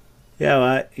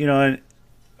 Yeah, well,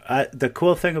 the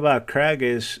cool thing about Craig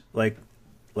is like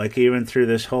even through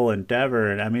this whole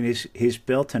endeavor, and I mean he's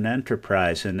built an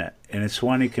enterprise, and it's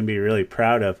one he can be really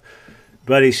proud of.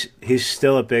 But he's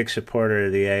still a big supporter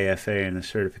of the AFA and the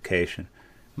certification,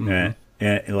 and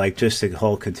like just the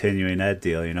whole continuing ed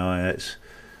deal, and it's.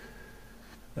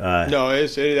 No,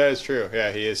 that is true.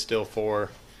 Yeah, he is still for.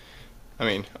 I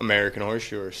mean, American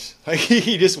horseshoers. Like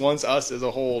he just wants us as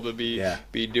a whole to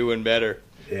be doing better,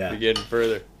 be getting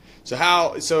further. So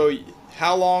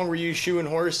how long were you shoeing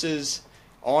horses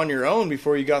on your own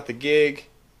before you got the gig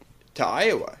to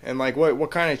Iowa? And like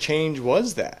what kind of change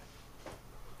was that?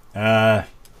 So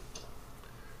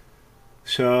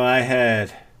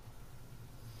it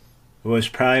was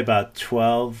probably about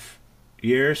 12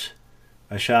 years.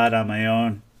 I shot on my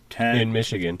own. 10, in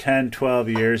Michigan. 10, 12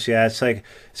 years. Yeah, it's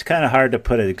kind of hard to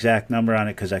put an exact number on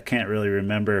it because I can't really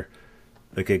remember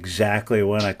like exactly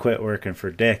when I quit working for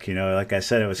Dick. Like I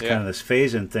said, it was kind of this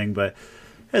phasing thing, but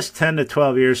it's 10 to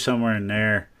 12 years somewhere in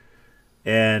there.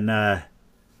 And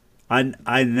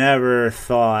I never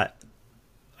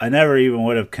even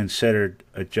would have considered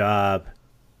a job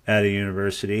at a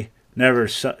university. Never.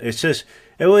 It's just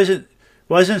it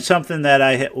wasn't something that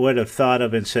I would have thought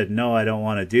of and said no, I don't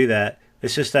want to do that.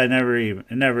 It's just it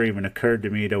never even occurred to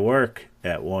me to work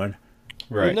at one.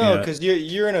 Right. Well, no, because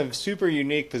you're in a super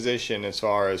unique position as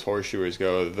far as horseshoers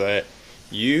go, that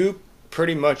you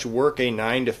pretty much work a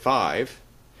 9 to 5,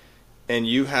 and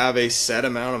you have a set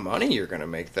amount of money you're going to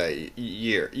make that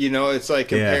year. It's like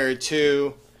compared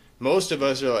to most of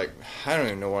us are like, I don't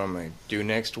even know what I'm going to do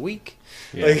next week.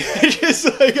 Yeah. Like just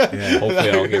like hopefully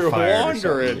I'll get fired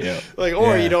wandering,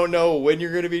 or you don't know when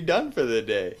you're going to be done for the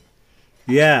day.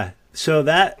 Yeah. So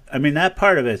that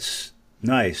part of it's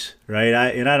nice, right?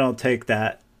 I don't take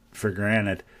that for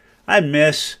granted.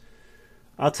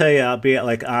 I'll tell you, I'll be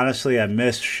like, honestly, I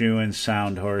miss shoeing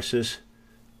sound horses.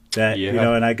 That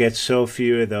and I get so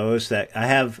few of those that I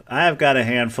have got a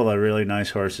handful of really nice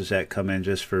horses that come in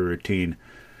just for routine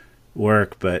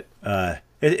work, but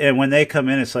and when they come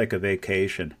in, it's like a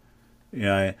vacation,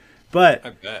 But I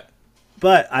bet.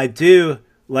 But I do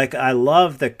I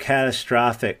love the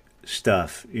catastrophic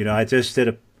stuff. I just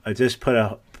put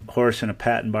a horse in a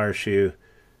patent bar shoe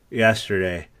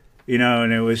yesterday,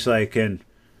 and it was like in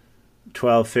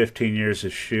 12, 15 years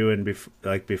of shoeing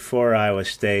before Iowa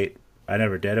State, I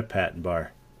never did a patent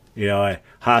bar, a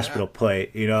hospital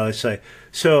plate, it's like,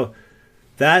 so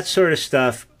that sort of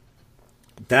stuff,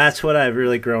 that's what I've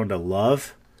really grown to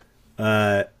love.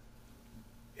 And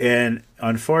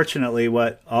unfortunately,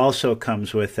 what also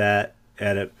comes with that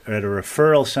at a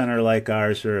referral center like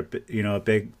ours, or a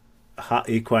big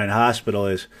equine hospital,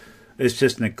 is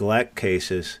just neglect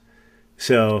cases.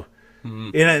 So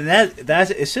that's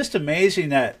it's just amazing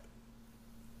that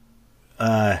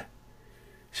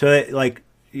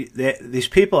these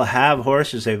people have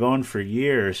horses they've owned for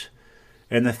years,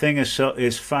 and the thing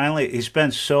is finally he's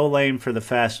been so lame for the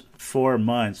past 4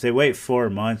 months. They wait 4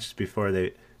 months before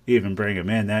they even bring him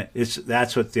in.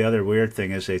 That's what the other weird thing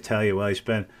is. They tell you, well, he's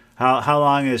been how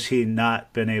long has he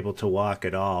not been able to walk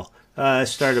at all? It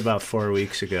started about 4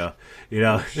 weeks ago.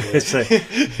 It's like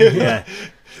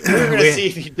we're going to see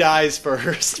if he dies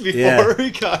first before we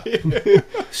got here.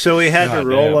 So we had to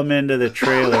roll him into the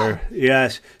trailer.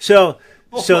 Yes. So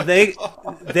they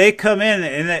come in,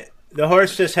 and the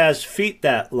horse just has feet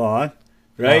that long,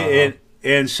 right?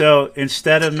 And so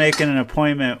instead of making an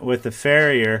appointment with the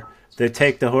farrier, they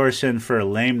take the horse in for a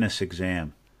lameness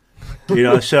exam.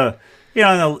 So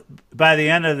by the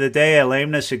end of the day, a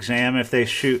lameness exam, if they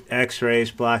shoot X-rays,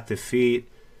 block the feet,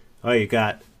 you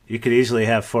could easily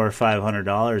have $400 or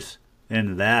 $500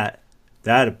 into that.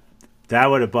 That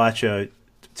would have bought you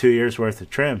 2 years worth of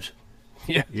trims.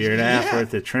 Yeah, year and a half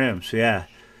worth of trims. Yeah.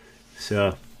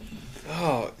 So.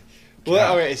 Oh,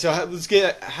 well, okay. So let's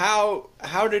get how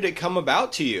did it come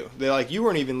about to you? You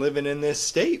weren't even living in this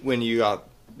state when you got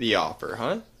the offer,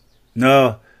 huh?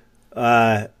 No.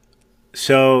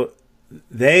 So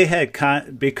they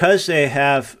had because they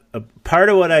have part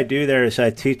of what I do there is I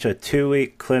teach a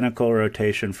 2-week clinical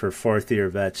rotation for 4th-year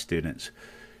vet students,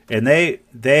 and they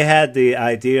had the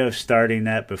idea of starting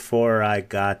that before I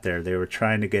got there. They were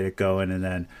trying to get it going, and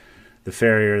then the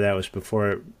farrier that was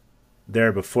before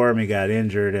me got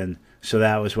injured, and so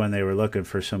that was when they were looking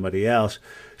for somebody else.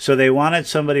 So they wanted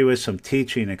somebody with some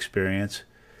teaching experience,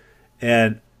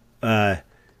 and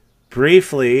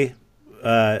briefly.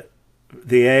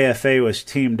 the AFA was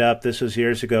teamed up. This was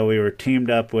years ago. We were teamed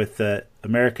up with the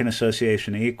American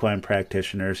Association of Equine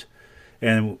Practitioners,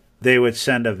 and they would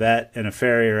send a vet and a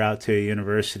farrier out to a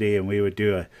university, and we would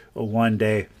do a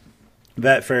one-day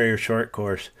vet farrier short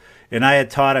course. And I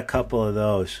had taught a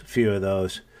few of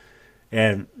those.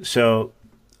 And so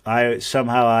I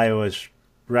was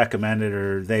recommended,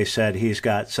 or they said he's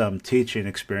got some teaching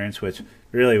experience, which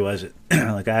really wasn't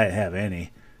like I didn't have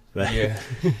any. But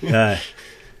Yeah.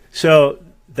 so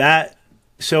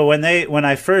when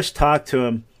I first talked to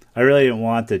him, I really didn't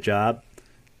want the job.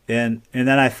 And then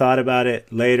I thought about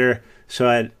it later.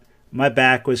 So my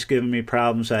back was giving me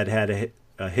problems. I'd had a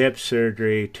hip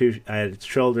surgery, I had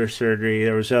shoulder surgery.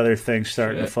 There was other things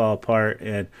starting to fall apart,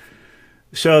 and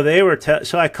so they were.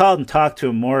 So I called and talked to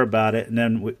him more about it, and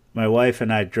then my wife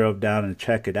and I drove down and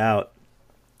check it out.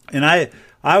 And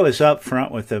I was up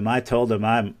front with him. I told him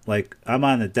I'm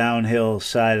on the downhill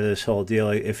side of this whole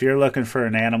deal. If you're looking for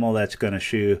an animal that's going to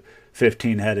shoe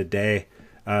 15 head a day,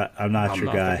 I'm not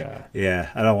your guy.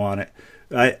 Yeah, I don't want it.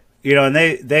 And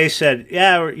they said,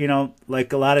 yeah,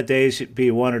 like a lot of days it'd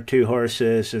be 1 or 2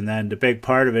 horses, and then the big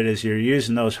part of it is you're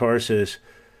using those horses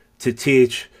to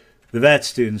teach the vet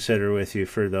students that are with you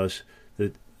for the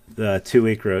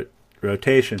 2-week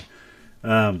rotation.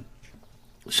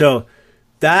 So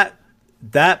that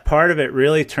part of it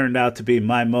really turned out to be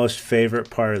my most favorite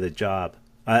part of the job.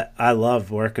 I love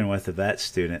working with the vet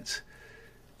students.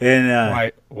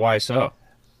 And why so?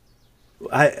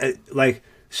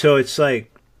 So it's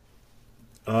like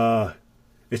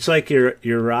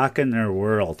you're rocking their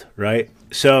world, right?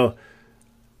 So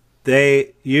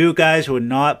you guys would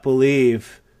not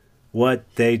believe what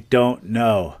they don't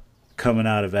know coming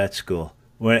out of vet school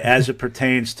as it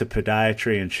pertains to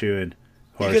pediatry and shoeing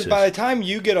horses. Because by the time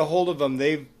you get a hold of them,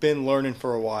 they've been learning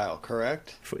for a while,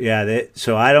 correct? Yeah,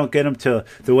 so I don't get them till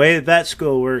the way vet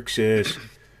school works is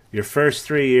your first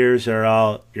 3 years are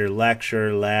all your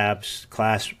lecture, labs,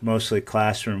 mostly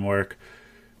classroom work.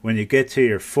 When you get to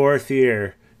your 4th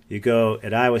year, you go,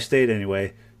 at Iowa State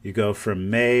anyway, you go from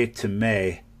May to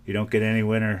May. You don't get any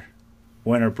winter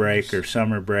break or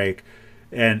summer break.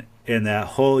 And in that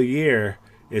whole year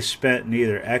is spent in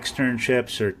either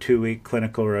externships or 2-week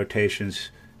clinical rotations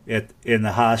in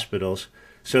the hospitals.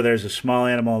 So there's a small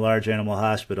animal, large animal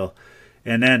hospital.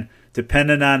 And then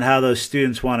depending on how those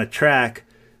students want to track,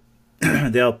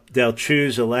 they'll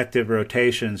choose elective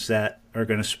rotations that are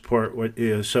going to support what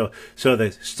so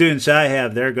the students I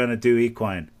have, they're going to do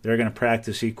equine. They're going to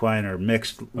practice equine or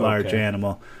mixed large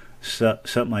animal,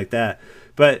 something like that.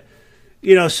 But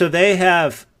so they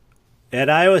have at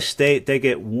Iowa State, they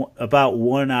get about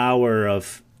 1 hour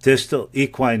of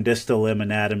equine distal limb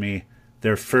anatomy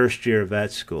their first year of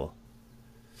vet school.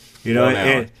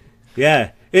 Yeah,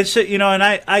 it's and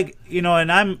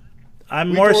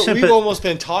I'm more sympathetic. We've almost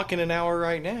been talking an hour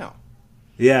right now.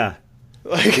 Yeah.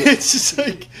 Like, it's just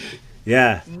like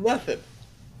nothing.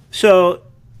 So,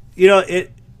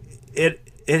 it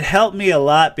helped me a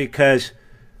lot because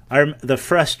the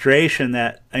frustration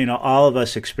that all of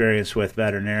us experience with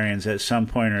veterinarians at some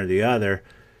point or the other,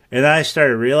 and I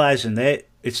started realizing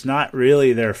it's not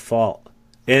really their fault,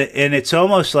 and it's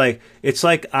almost like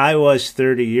I was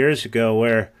 30 years ago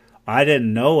where I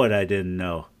didn't know what I didn't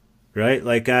know, right?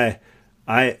 Like I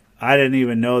didn't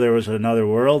even know there was another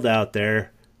world out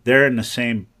there. They're in the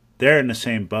same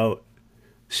boat.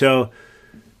 So,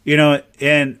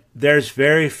 and there's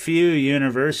very few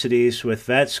universities with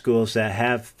vet schools that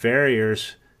have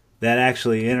farriers that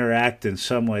actually interact in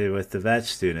some way with the vet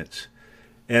students.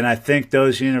 And I think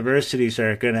those universities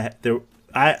are going to,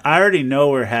 I already know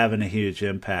we're having a huge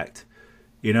impact.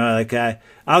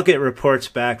 I'll get reports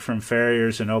back from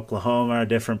farriers in Oklahoma or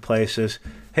different places.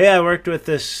 Hey, I worked with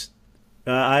this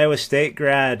Iowa State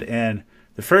grad, and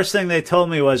the first thing they told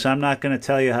me was, I'm not going to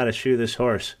tell you how to shoe this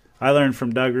horse. I learned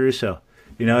from Doug Russo.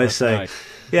 It's like,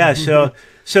 nice. Yeah.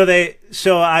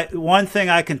 One thing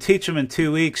I can teach them in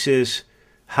 2 weeks is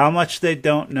how much they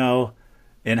don't know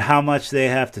and how much they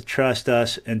have to trust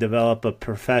us and develop a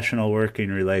professional working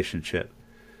relationship.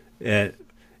 And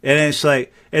it's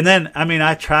like, and then,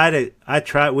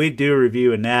 we do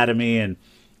review anatomy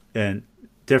and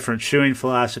different shoeing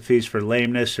philosophies for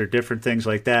lameness or different things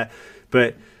like that.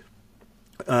 But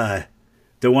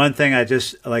the one thing I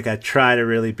try to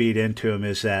really beat into them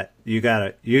is that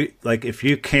if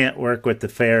you can't work with the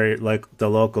farrier, like the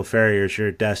local farriers,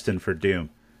 you're destined for doom.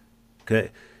 Okay.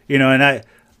 And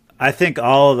I think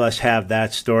all of us have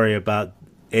that story about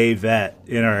a vet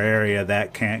in our area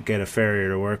that can't get a farrier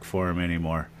to work for him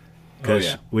anymore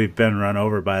because we've been run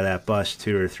over by that bus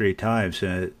 2 or 3 times.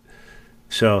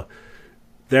 So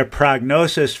their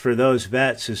prognosis for those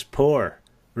vets is poor.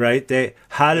 right?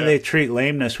 How do they treat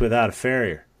lameness without a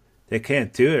farrier? They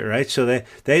can't do it, right? So they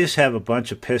just have a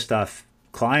bunch of pissed off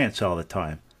clients all the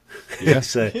time. Yeah.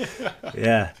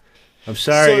 Yeah. I'm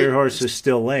sorry, So- your horse is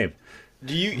still lame.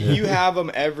 Do you have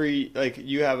them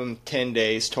you have them 10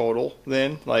 days total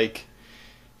then? Like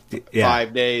Yeah.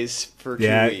 5 days for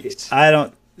 2 weeks? I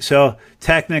don't. So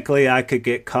technically, I could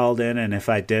get called in, and if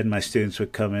I did, my students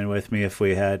would come in with me if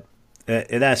we had.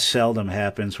 That seldom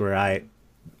happens where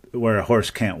a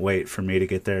horse can't wait for me to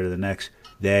get there the next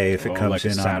day if it comes like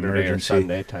in on Saturday emergency. or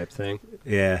Sunday type thing.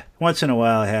 Yeah, once in a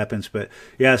while it happens, but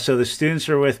yeah. So the students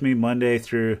are with me Monday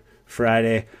through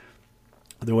Friday.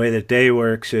 The way the day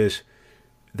works is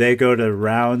they go to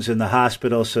rounds in the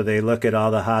hospital, so they look at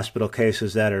all the hospital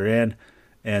cases that are in,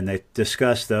 and they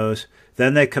discuss those.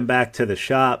 Then they come back to the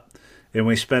shop, and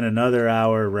we spend another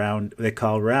hour they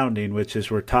call rounding, which is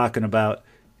we're talking about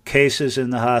cases in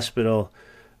the hospital,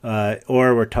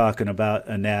 or we're talking about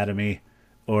anatomy,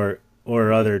 or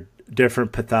other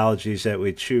different pathologies that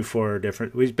we chew for.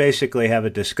 We basically have a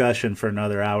discussion for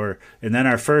another hour, and then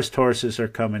our first horses are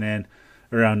coming in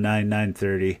around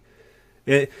 9:30.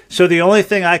 So the only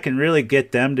thing I can really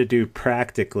get them to do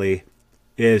practically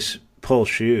is pull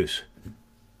shoes.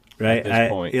 Right? At this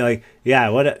point.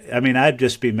 I'd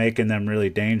just be making them really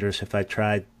dangerous if I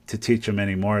tried to teach them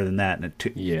any more than that in a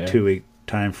 2-week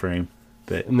time frame.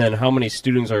 But And then how many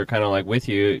students are kind of like with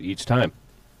you each time?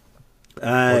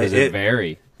 Or does it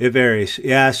vary? It varies.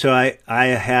 Yeah, so I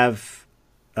have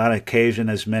on occasion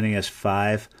as many as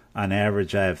 5. On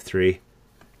average, I have 3.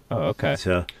 Oh, okay.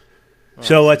 So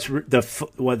what's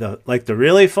the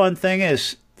really fun thing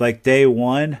is, like, day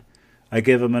 1, I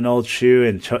give them an old shoe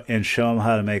and show them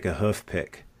how to make a hoof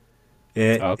pick.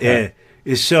 Okay.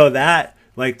 So that,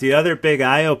 like, the other big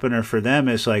eye opener for them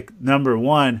is, like, number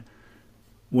 1,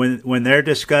 when they're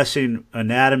discussing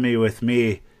anatomy with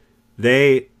me,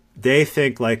 they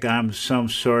think like I'm some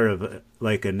sort of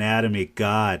like anatomy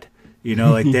god. You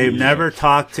know, like they've never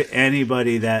talked to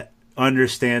anybody that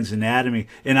understands anatomy,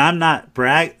 and I'm not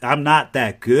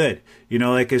that good. You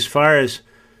know, like as far as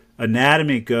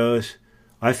anatomy goes,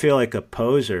 I feel like a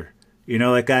poser. You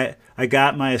know, like I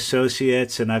got my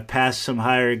associates and I've passed some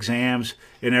higher exams,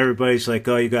 and everybody's like,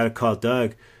 "Oh, you got to call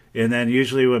Doug." And then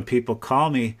usually when people call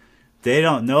me, they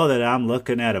don't know that I'm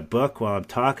looking at a book while I'm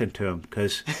talking to them,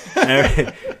 because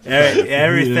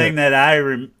everything that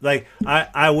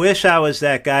I wish I was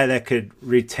that guy that could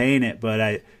retain it,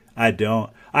 but I don't.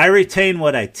 I retain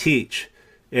what I teach,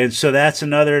 and so that's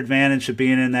another advantage of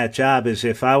being in that job. Is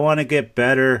if I want to get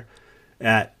better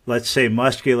at, let's say,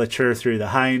 musculature through the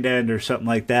hind end or something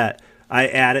like that, I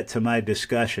add it to my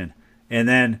discussion, and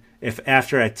then if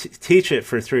after I teach it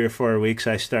for 3 or 4 weeks,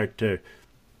 I start to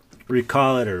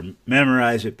recall it or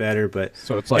memorize it better. But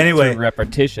So it's like anyway, through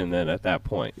repetition then at that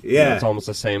point. Yeah. It's almost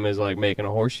the same as like making a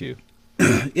horseshoe.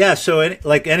 yeah. So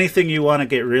like anything you want to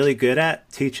get really good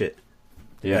at, teach it.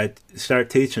 Yeah. Start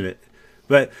teaching it.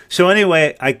 But so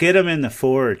anyway, I get them in the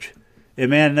forge, and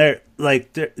man,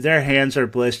 their hands are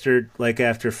blistered like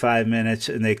after 5 minutes,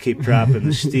 and they keep dropping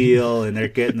the steel, and they're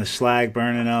getting the slag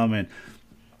burning them, and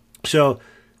so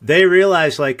they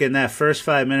realize, like, in that first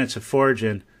 5 minutes of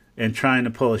forging and trying to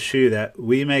pull a shoe, that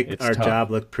we make It's our tough. job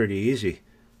look pretty easy.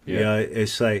 Yeah. You know,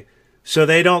 it's like, so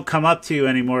they don't come up to you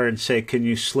anymore and say, "Can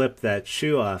you slip that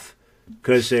shoe off?"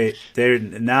 Because they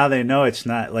now they know it's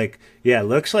not like, yeah, it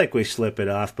looks like we slip it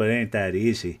off, but it ain't that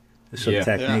easy. It's some Yeah.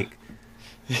 technique.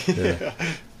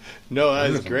 No,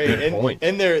 that's That's a great. good And, point.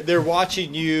 and they're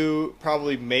watching you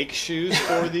probably make shoes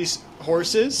for these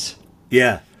horses.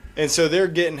 Yeah. And so they're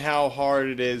getting how hard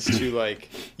it is to, like,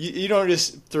 you don't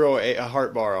just throw a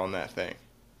heart bar on that thing.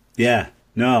 Yeah,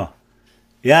 no,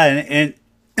 yeah, and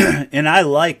and I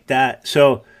like that.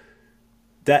 So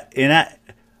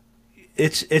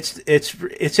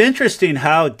it's interesting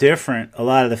how different a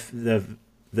lot of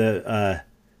the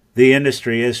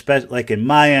industry is, like in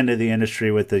my end of the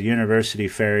industry with the university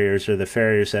farriers or the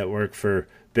farriers that work for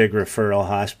big referral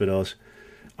hospitals.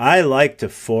 I like to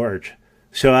forge.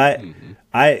 So I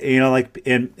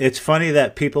and it's funny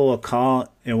that people will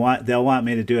call and they'll want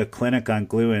me to do a clinic on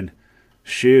gluing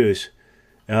shoes.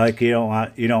 And like, you don't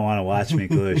want to watch me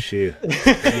glue a shoe.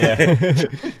 Yeah.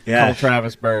 Yeah. Call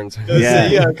Travis Burns. Yeah.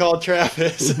 You gotta call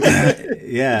Travis.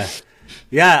 Yeah.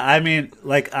 Yeah, I mean,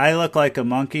 like, I look like a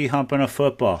monkey humping a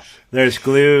football. There's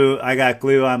glue. I got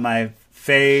glue on my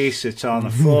face. It's on the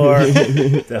floor.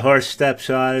 The horse steps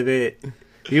out of it.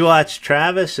 You watch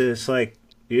Travis, it's like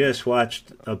you just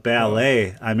watched a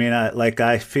ballet. I mean,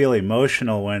 I feel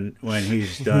emotional when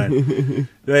he's done.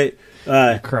 But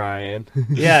Crying.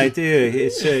 yeah, I do.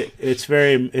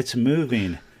 It's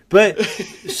moving. But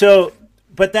so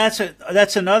but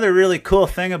that's another really cool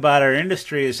thing about our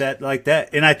industry is that like that,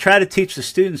 and I try to teach the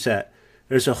students that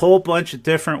there's a whole bunch of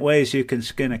different ways you can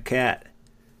skin a cat.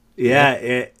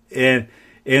 Yeah,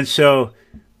 and so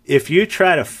if you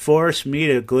try to force me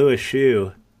to glue a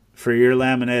shoe for your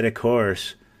laminitic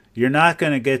horse, you're not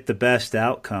going to get the best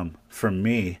outcome from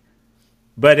me.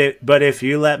 But if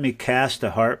you let me cast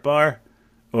a heart bar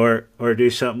or do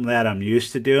something that I'm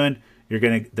used to doing,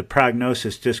 the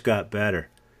prognosis just got better.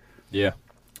 Yeah.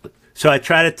 So I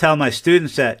try to tell my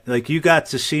students that, like, you got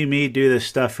to see me do this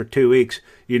stuff for 2 weeks.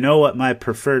 You know what my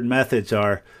preferred methods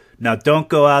are. Now, don't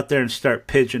go out there and start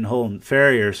pigeonholing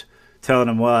farriers, telling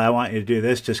them, well, I want you to do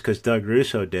this just because Doug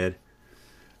Russo did.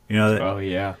 You know. Oh,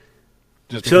 yeah.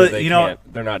 Just because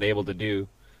they're not able to do.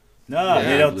 No,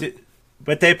 they don't.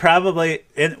 But they probably,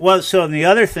 and the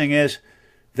other thing is,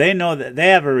 they know that they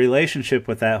have a relationship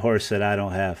with that horse that I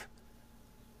don't have.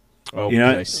 Oh,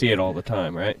 I see it all the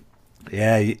time, right?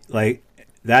 Yeah, like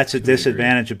that's a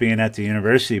disadvantage of being at the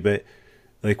university. But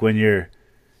like when you're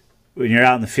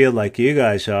out in the field like you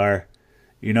guys are,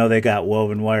 they got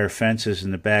woven wire fences in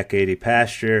the back 80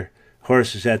 pasture.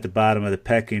 Horses at the bottom of the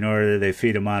pecking order. They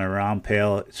feed them on a round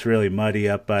pail. It's really muddy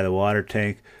up by the water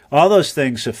tank. All those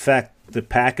things affect the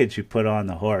package you put on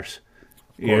the horse.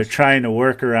 You're trying to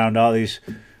work around all these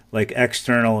like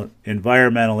external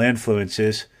environmental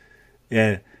influences,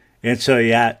 and so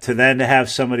to have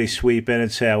somebody sweep in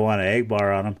and say I want an egg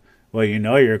bar on them, well,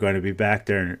 you're going to be back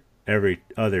there every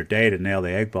other day to nail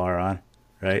the egg bar on,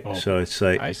 right? Oh, so it's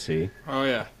like I see. Oh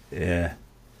yeah. Yeah.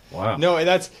 Wow. No, and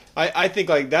I think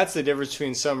like that's the difference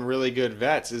between some really good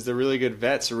vets is the really good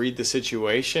vets read the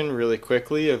situation really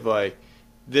quickly of like,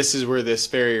 this is where this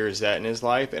farrier is at in his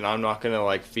life, and I'm not going to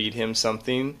like feed him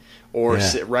something or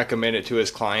recommend it to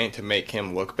his client to make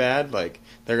him look bad. Like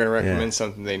they're going to recommend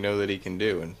something they know that he can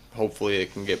do, and hopefully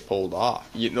it can get pulled off.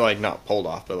 Like not pulled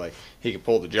off, but like he can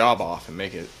pull the job off and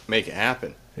make it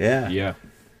happen. Yeah. Yeah.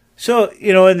 So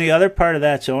and the other part of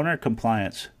that's owner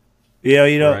compliance.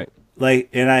 Right.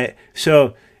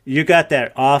 So you got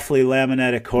that awfully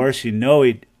laminitic horse.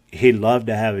 He'd love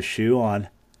to have a shoe on.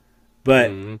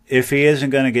 But if he isn't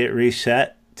going to get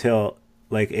reset till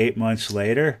like 8 months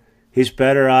later, he's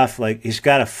better off, like he's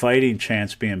got a fighting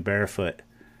chance being barefoot.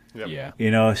 Yep.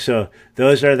 Yeah. So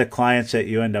those are the clients that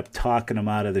you end up talking them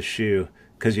out of the shoe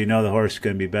because the horse is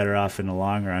going to be better off in the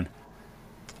long run.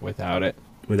 Without it.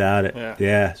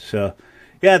 Yeah. So,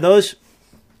 those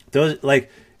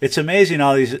like it's amazing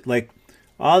all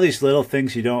these little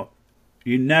things you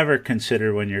never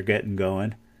consider when you're getting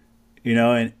going,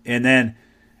 and then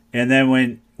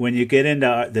when you get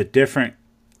into the different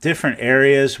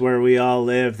areas where we all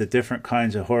live, the different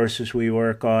kinds of horses we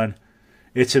work on,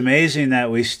 it's amazing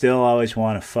that we still always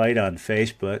want to fight on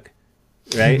Facebook,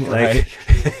 right? Like,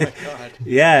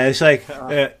 yeah, it's like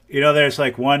there's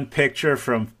like one picture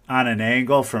on an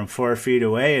angle from 4 feet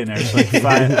away, and there's like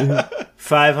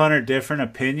 500 different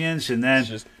opinions, and then it's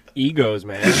just egos,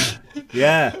 man.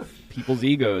 Yeah, people's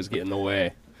egos get in the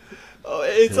way. Oh,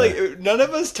 it's like none of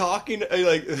us talking,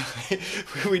 like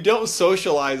we don't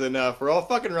socialize enough. We're all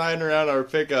fucking riding around our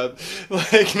pickup,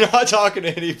 like not talking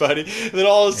to anybody. And then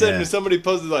all of a sudden somebody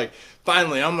posts like,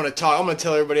 finally, I'm going to talk. I'm going to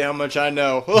tell everybody how much I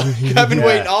know. I've been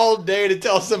waiting all day to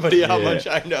tell somebody how much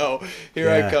I know. Here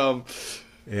I come.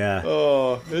 Yeah.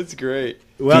 Oh, it's great.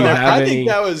 Well, I think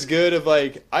that was good of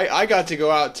like, I got to go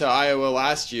out to Iowa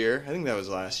last year. I think that was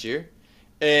last year.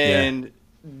 And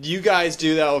you guys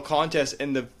do that whole contest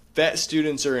and the vet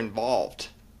students are involved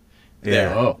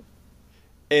there. Oh.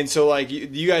 And so like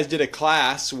you guys did a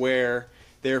class where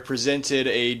they're presented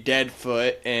a dead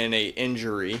foot and a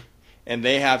injury, and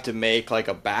they have to make like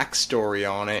a backstory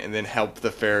on it and then help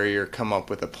the farrier come up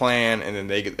with a plan, and then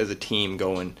they as a team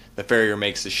going, the farrier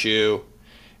makes the shoe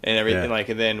and everything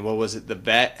and then what was it, the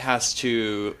vet has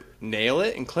to nail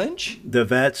it and clinch? The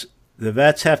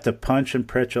vets have to punch and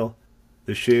pritchel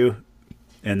the shoe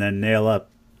and then nail up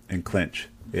and clinch.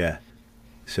 Yeah.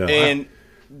 So and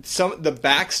the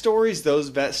backstories those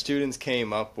vet students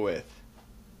came up with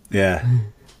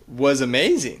was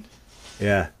amazing.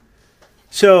 Yeah.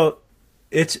 So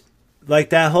it's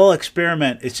like that whole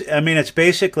experiment. It's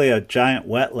basically a giant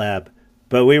wet lab,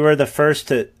 but we were the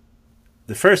first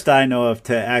I know of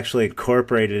to actually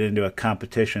incorporate it into a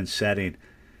competition setting,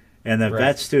 and the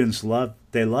vet students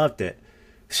loved it.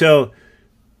 So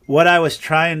what I was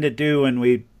trying to do when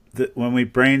we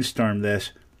brainstormed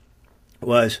this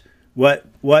was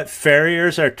what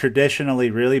farriers are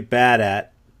traditionally really bad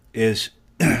at is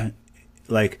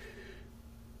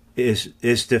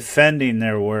is defending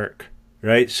their work,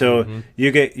 right? So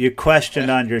you questioned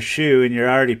on your shoe and you're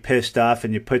already pissed off,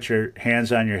 and you put your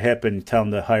hands on your hip and tell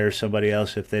them to hire somebody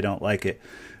else if they don't like it,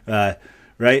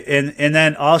 right? And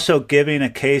then also giving a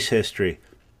case history.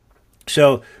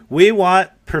 So we want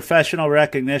professional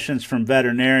recognitions from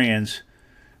veterinarians,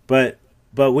 but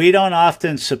we don't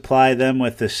often supply them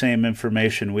with the same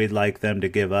information we'd like them to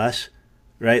give us,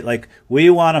 right? Like, we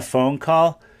want a phone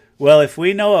call. Well, if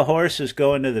we know a horse is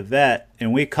going to the vet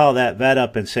and we call that vet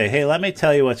up and say, hey, let me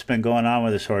tell you what's been going on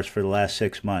with this horse for the last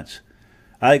 6 months,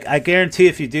 I guarantee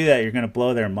if you do that, you're going to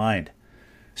blow their mind.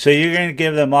 So you're going to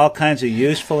give them all kinds of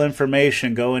useful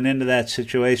information going into that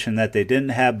situation that they didn't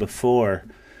have before,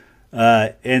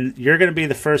 and you're going to be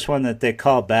the first one that they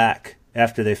call back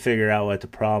after they figure out what the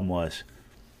problem was.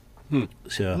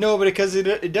 So No, but because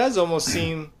it does almost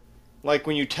seem like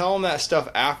when you tell them that stuff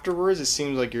afterwards, it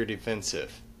seems like you're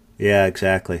defensive. yeah,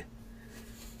 exactly.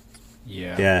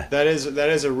 Yeah. That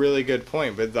is a really good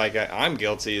point. But like, I'm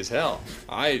guilty as hell.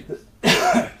 I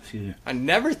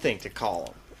never think to call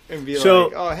them and be like,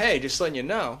 oh, hey, just letting you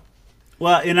know.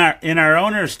 Well, in our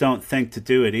owners don't think to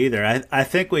do it either. I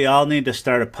think we all need to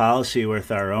start a policy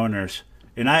with our owners,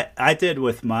 and I did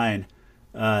with mine.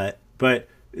 But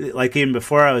like, even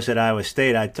before I was at Iowa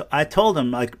State, I told them,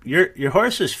 like, your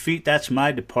horse's feet, that's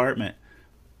my department.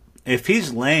 If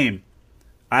he's lame,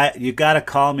 you got to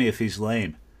call me if he's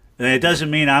lame. And it doesn't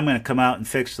mean I'm going to come out and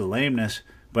fix the lameness,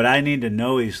 but I need to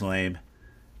know he's lame,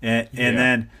 and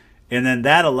then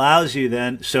that allows you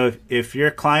then. So if your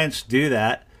clients do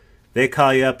that, they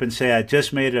call you up and say, I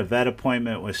just made a vet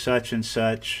appointment with such and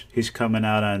such. He's coming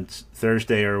out on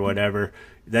Thursday or whatever.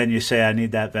 Then you say, I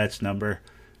need that vet's number.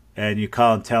 And you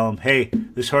call and tell them, hey,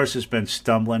 this horse has been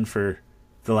stumbling for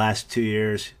the last 2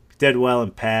 years. Did well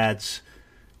in pads.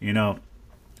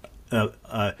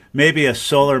 Maybe a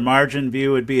solar margin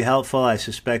view would be helpful. I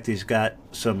suspect he's got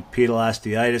some pedal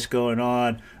osteitis going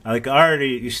on. Like, already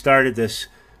you started this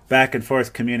back and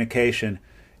forth communication.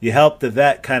 You help the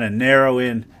vet kind of narrow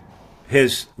in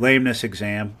his lameness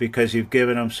exam because you've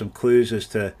given him some clues as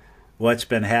to what's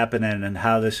been happening and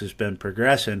how this has been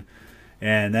progressing.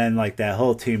 And then, like, that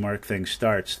whole teamwork thing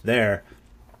starts there,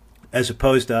 as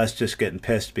opposed to us just getting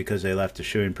pissed because they left a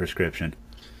shoeing prescription.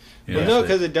 Well, no,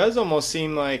 because it does almost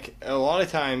seem like a lot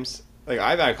of times, like,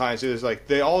 I've had clients do this, like,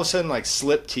 they all of a sudden, like,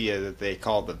 slip to you that they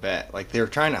called the vet. Like, they were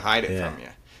trying to hide it from you.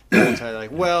 They're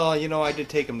like, well, I did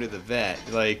take him to the vet.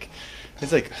 Like,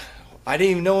 it's like, I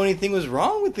didn't even know anything was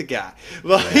wrong with the guy.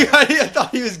 Like, I thought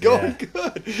he was going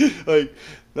good. Like,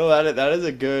 no, that is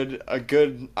a good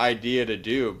idea to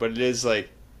do. But it is like,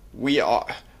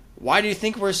 why do you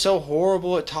think we're so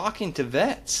horrible at talking to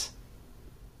vets?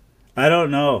 I don't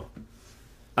know.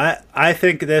 I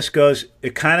think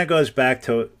it kind of goes back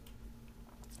to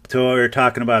what we were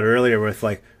talking about earlier with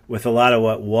a lot of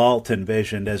what Walt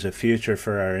envisioned as a future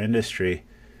for our industry.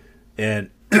 And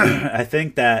I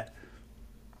think that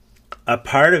a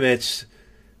part of it's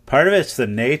the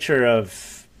nature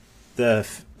of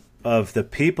the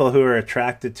people who are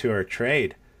attracted to our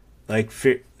trade, like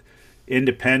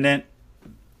independent,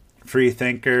 free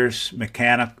thinkers,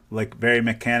 very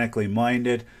mechanically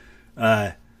minded,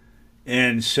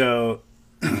 and so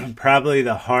probably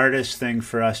the hardest thing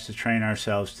for us to train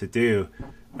ourselves to do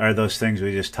are those things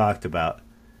we just talked about.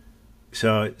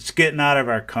 So it's getting out of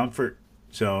our comfort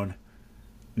zone,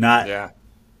 not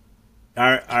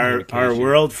our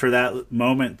world for that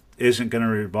moment isn't going to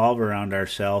revolve around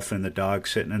ourselves and the dog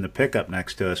sitting in the pickup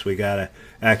next to us. We got to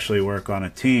actually work on a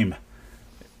team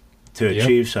to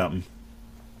achieve something.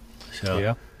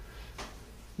 So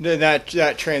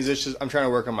that transition. I'm trying to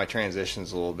work on my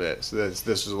transitions a little bit, so this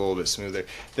is a little bit smoother.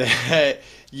 That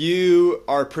you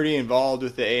are pretty involved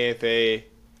with the AFA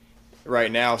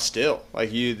right now, still.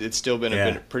 Like, it's still been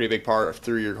a pretty big part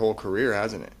through your whole career,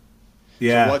 hasn't it?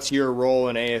 Yeah. So what's your role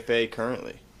in AFA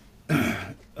currently?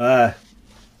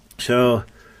 So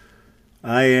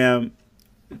I am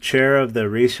chair of the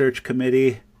research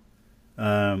committee.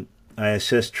 I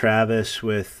assist Travis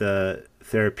with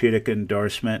therapeutic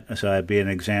endorsement, so I'd be an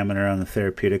examiner on the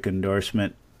therapeutic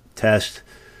endorsement test.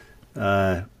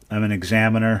 I'm an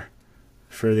examiner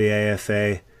for the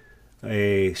AFA,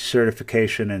 a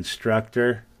certification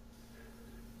instructor.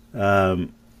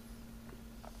 And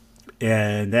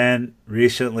then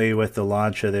recently, with the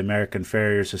launch of the American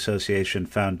Farriers Association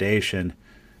Foundation,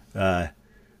 that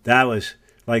was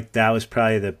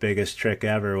probably the biggest trick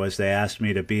ever. Was they asked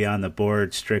me to be on the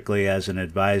board strictly as an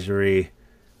advisory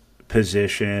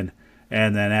position,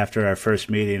 and then after our first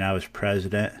meeting, I was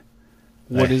president.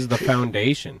 What is the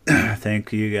foundation?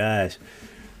 Thank you, guys.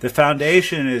 The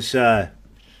foundation is, I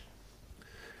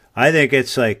think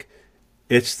it's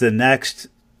the next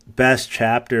best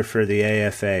chapter for the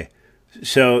AFA.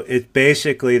 So it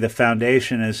basically, the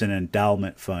foundation is an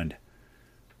endowment fund,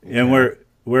 and we're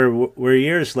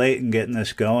years late in getting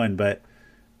this going, but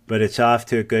it's off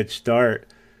to a good start.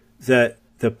 The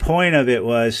point of it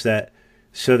was that,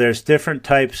 so there's different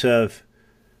types of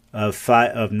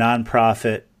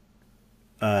nonprofit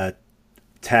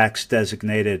tax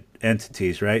designated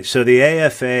entities, right? So the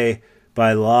AFA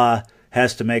by law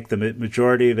has to make the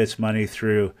majority of its money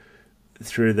through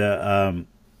the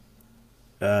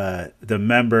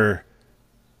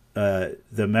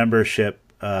membership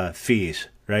fees,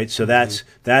 right? So that's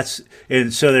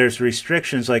and so there's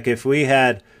restrictions. Like if we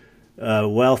had a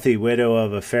wealthy widow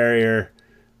of a farrier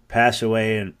pass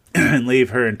away and and leave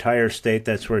her entire estate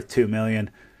that's worth $2 million,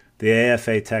 the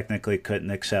AFA technically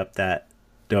couldn't accept that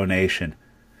donation.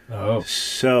 Oh.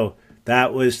 So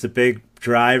that was the big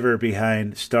driver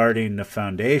behind starting the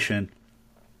foundation,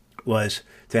 was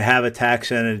to have a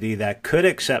tax entity that could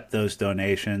accept those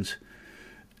donations,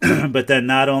 but then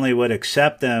not only would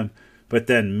accept them, but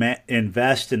then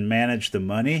invest and manage the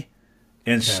money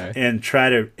and try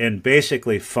to and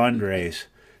basically fundraise.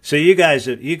 So you guys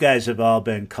have all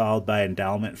been called by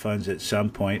endowment funds at some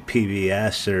point,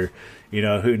 PBS or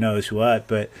who knows what.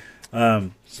 But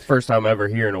it's the first time ever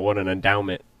hearing of what an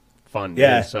endowment fund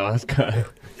is. So I was kind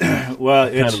of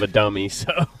kind of a dummy.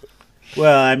 So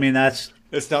I mean that's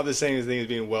it's not the same thing as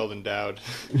being well endowed.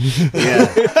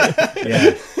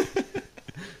 Yeah.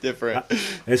 Different.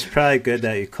 It's probably good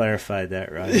that you clarified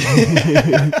that, right?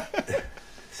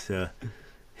 So.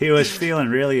 He was feeling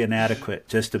really inadequate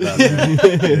just about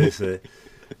that.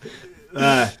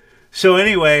 So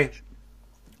anyway,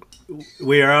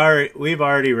 we've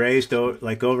already raised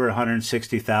like over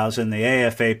 $160,000. The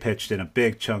AFA pitched in a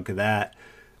big chunk of that.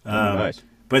 Nice.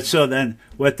 But so then,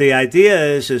 what the idea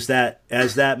is that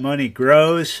as that money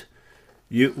grows,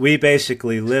 we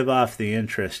basically live off the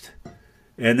interest,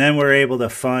 and then we're able to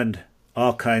fund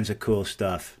all kinds of cool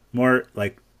stuff. More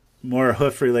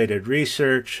hoof related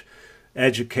research.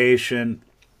 Education,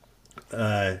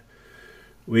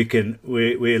 we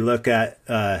look at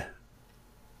I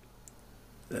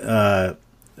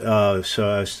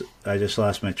just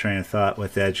lost my train of thought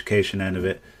with the education end of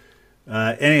it.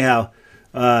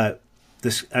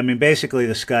 Basically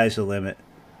the sky's the limit.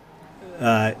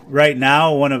 Right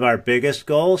now, one of our biggest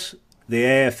goals, the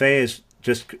AFA has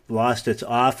just lost its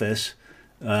office.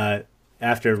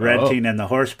 After renting in the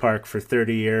horse park for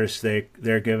 30 years,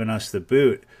 they're giving us the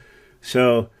boot.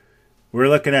 So we're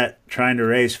looking at trying to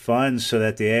raise funds so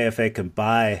that the AFA can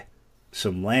buy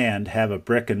some land, have a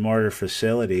brick and mortar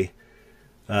facility.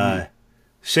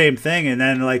 Same thing, and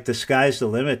then like the sky's the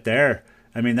limit there.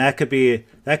 I mean that could be a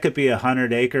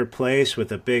 100-acre place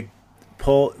with a big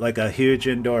pool, like a huge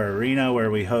indoor arena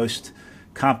where we host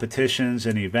competitions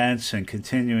and events and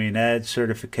continuing ed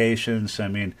certifications. I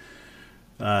mean,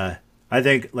 I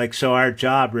think so our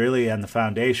job really on the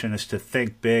foundation is to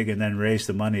think big and then raise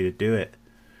the money to do it.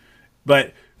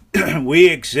 But we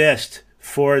exist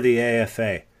for the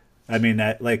AFA. I mean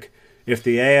that if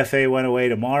the AFA went away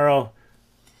tomorrow,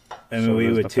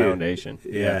 we would too. Foundation.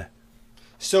 Yeah.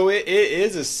 So it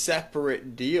is a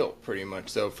separate deal pretty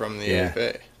much though from the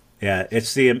AFA. Yeah,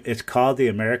 it's called the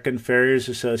American Farriers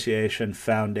Association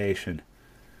Foundation.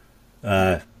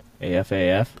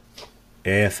 AFAF.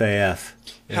 AFAF.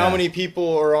 Yeah. How many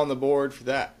people are on the board for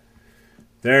that?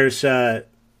 There's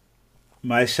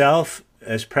myself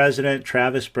as president,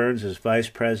 Travis Burns as vice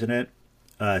president,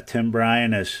 Tim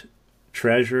Bryan as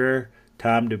treasurer,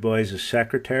 Tom Du Bois as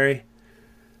secretary,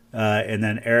 and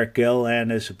then Eric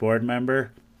Gilland as a board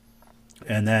member,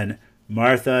 and then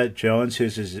Martha Jones,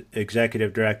 who's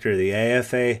executive director of the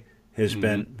AFA, has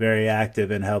been very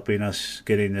active in helping us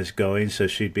getting this going. So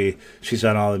she's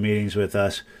on all the meetings with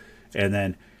us, and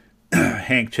then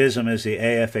Hank Chisholm as the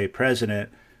AFA president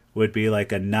would be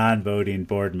like a non-voting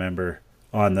board member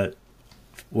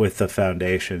with the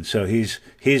foundation. So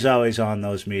he's always on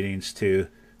those meetings too.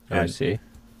 I see.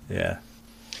 Yeah.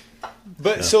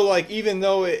 But so even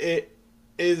though it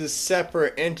is a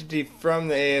separate entity from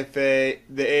the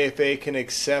AFA can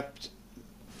accept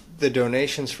the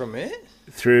donations from it?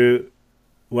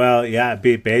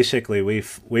 Basically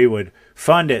we would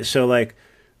fund it. So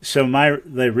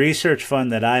the research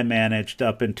fund that I managed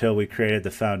up until we created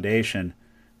the foundation,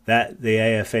 that the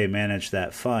AFA managed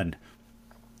that fund.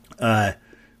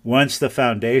 Once the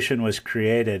foundation was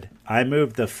created, I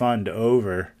moved the fund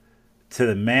over to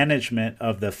the management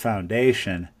of the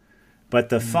foundation, but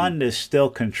the fund is still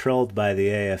controlled by the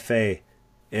AFA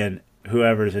and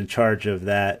whoever's in charge of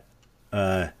that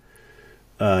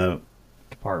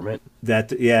department.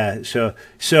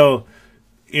 So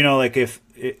like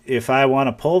if I want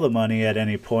to pull the money at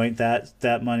any point,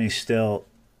 that money's still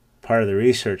part of the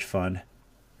research fund,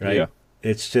 right? Yeah.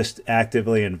 It's just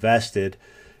actively invested.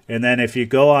 And then if you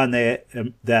go on that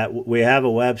we have a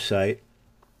website,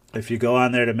 if you go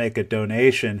on there to make a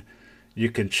donation, you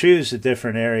can choose the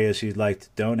different areas you'd like to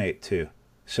donate to.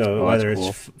 So whether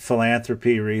it's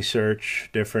philanthropy, research,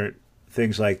 different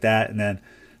things like that, and then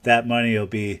that money will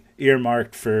be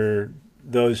earmarked for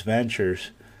those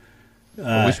ventures.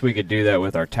 I wish we could do that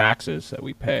with our taxes that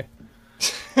we pay.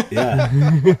 Yeah.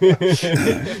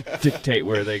 Dictate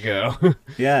where they go.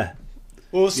 Yeah.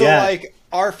 Well, so like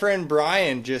our friend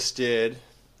Brian just did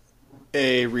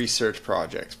a research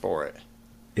project for it.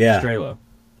 Yeah. Strelo.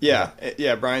 Yeah,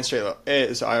 Brian Strelo.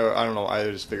 I don't know. I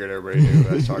just figured everybody knew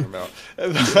what I was talking about.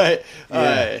 But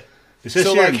is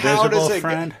this your invisible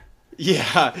friend?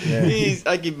 Yeah,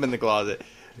 I keep him in the closet.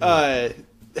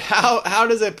 How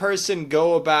does a person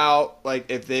go about,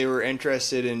 like, if they were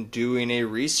interested in doing a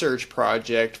research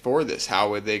project for this?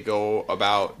 How would they go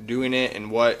about doing it,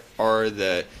 and what are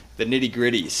the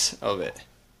nitty-gritties of it?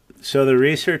 So the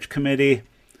research committee,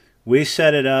 we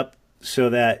set it up so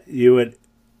that you would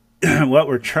what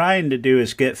we're trying to do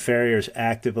is get farriers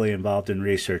actively involved in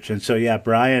research. And so,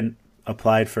 Brian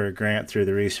applied for a grant through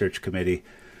the research committee,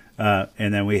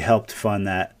 and then we helped fund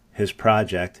his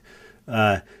project.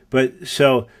 But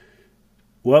so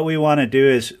what we want to do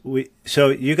is so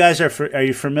you guys are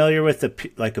you familiar with a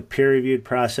peer-reviewed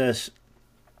process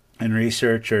in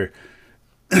research, or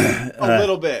a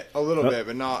little bit,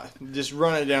 but not just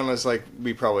run it down as like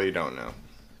we probably don't know.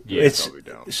 Yeah, probably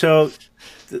don't. So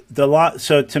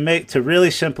so to really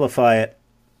simplify it,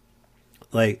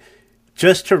 like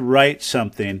just to write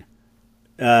something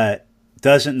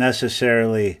doesn't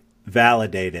necessarily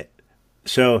validate it.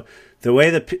 So the way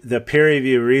the peer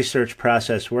review research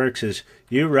process works is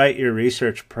you write your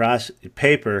research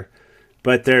paper,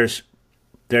 but there's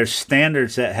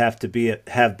standards that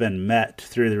have been met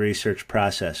through the research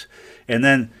process, and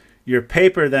then your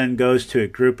paper then goes to a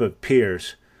group of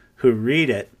peers who read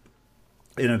it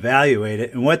and evaluate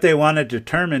it. And what they want to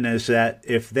determine is that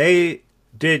if they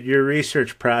did your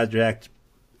research project,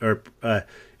 or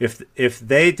if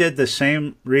they did the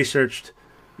same research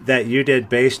that you did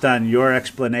based on your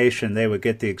explanation, they would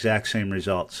get the exact same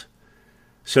results.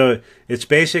 So it's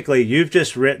basically you've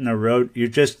just written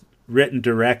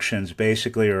directions,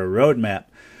 basically, or a roadmap.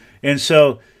 And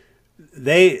so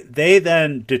they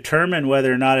then determine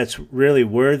whether or not it's really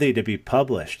worthy to be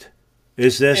published.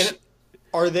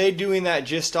 Are they doing that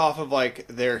just off of like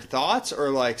their thoughts, or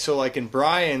like in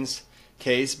Brian's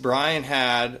case, Brian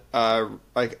had I'm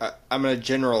going to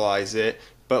generalize it,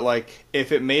 but like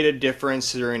if it made a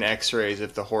difference during X-rays,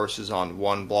 if the horse is on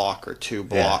one block or two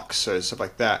blocks, or stuff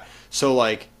like that. So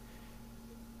like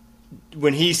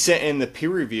when he sent in the peer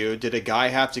review, did a guy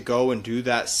have to go and do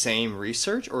that same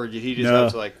research, or did he just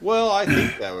have to like, well, I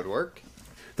think that would work?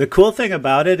 The cool thing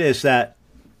about it is that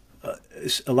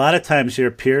a lot of times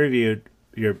your peer-reviewed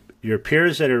your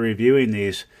peers that are reviewing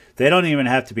these, they don't even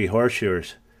have to be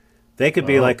horseshoers. They could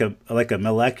be like a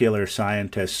molecular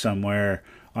scientist somewhere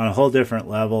on a whole different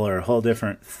level or a whole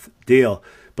different deal.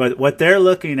 But what they're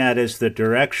looking at is the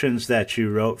directions that you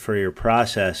wrote for your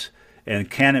process,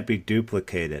 and can it be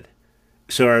duplicated?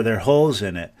 So are there holes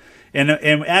in it? And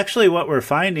actually what we're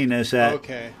finding is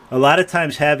that a lot of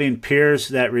times having peers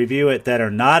that review it that are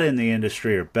not in the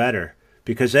industry are better,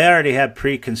 because they already have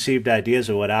preconceived ideas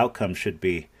of what outcomes should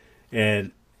be,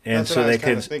 and so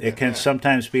it can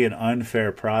sometimes be an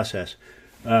unfair process.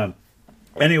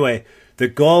 Anyway, the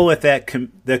goal with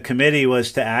the committee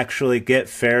was to actually get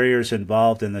farriers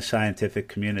involved in the scientific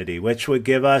community, which would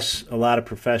give us a lot of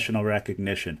professional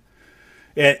recognition.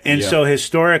 So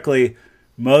historically,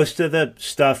 most of the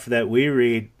stuff that we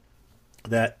read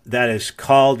that is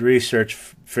called research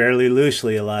fairly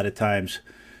loosely a lot of times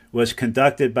was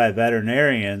conducted by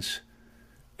veterinarians,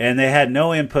 and they had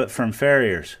no input from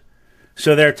farriers.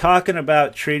 So they're talking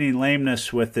about treating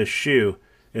lameness with this shoe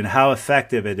and how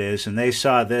effective it is, and they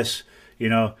saw this,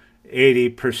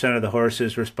 80% of the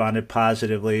horses responded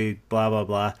positively, blah, blah,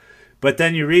 blah. But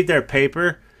then you read their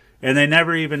paper, and they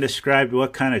never even described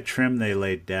what kind of trim they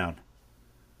laid down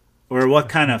or what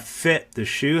kind of fit the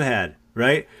shoe had.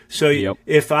 Right? So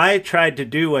if I tried to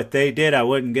do what they did, I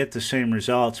wouldn't get the same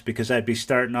results, because I'd be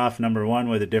starting off, number one,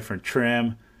 with a different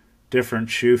trim, different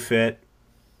shoe fit,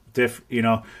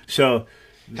 so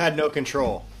had no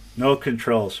control. No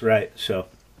controls, right? So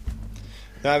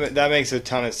that makes a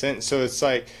ton of sense. So it's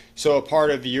like, so a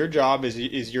part of your job is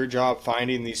your job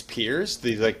finding these peers,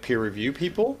 these like peer review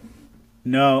people?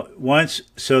 No,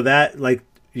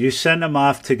 you send them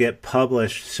off to get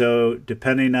published. So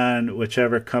depending on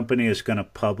whichever company is going to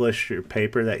publish your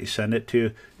paper that you send it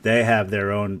to, they have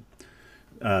their own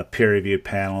peer-reviewed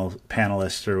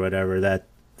panelists or whatever that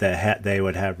they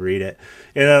would have read it.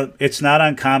 It's not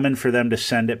uncommon for them to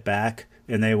send it back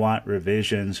and they want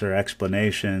revisions or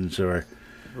explanations or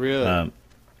really.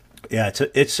 Yeah,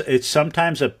 it's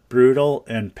sometimes a brutal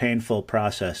and painful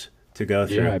process to go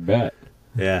through. Yeah, I bet.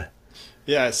 Yeah.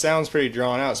 Yeah, it sounds pretty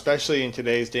drawn out, especially in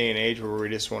today's day and age where we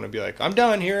just want to be like, I'm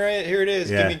done, here it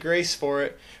is, Yeah. give me grace for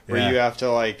it. Where Yeah. you have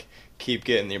to like keep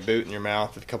getting your boot in your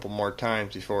mouth a couple more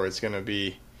times before it's going to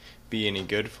be any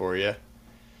good for you.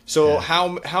 So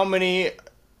how many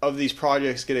of these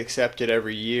projects get accepted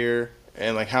every year,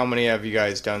 and like how many have you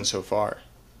guys done so far?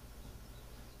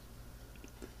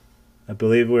 I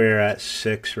believe we're at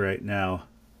 6 right now.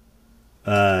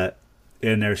 And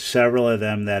there's several of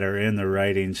them that are in the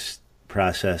writing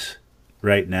process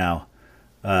right now.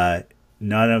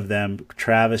 None of them.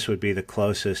 Travis would be the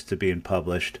closest to being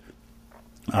published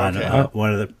on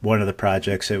one of the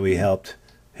projects that we helped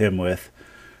him with.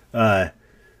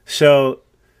 So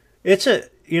it's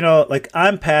like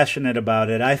I'm passionate about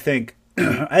it. I think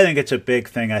it's a big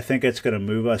thing. I think it's going to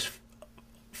move us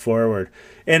forward.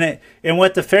 And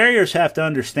what the farriers have to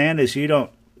understand is you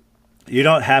don't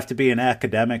have to be an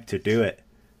academic to do it.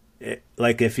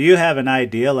 Like if you have an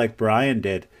idea like Brian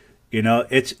did,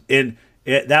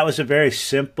 that was a very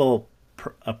simple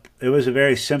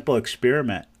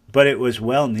experiment, but it was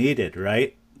well needed,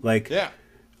 right? Like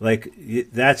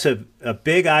that's a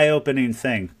big eye-opening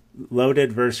thing.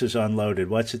 Loaded versus unloaded.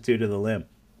 What's it do to the limb?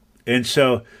 And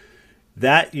so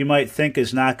that you might think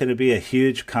is not going to be a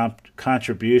huge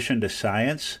contribution to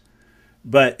science,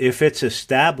 but if it's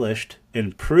established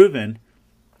and proven,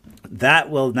 that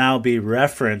will now be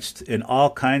referenced in all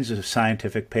kinds of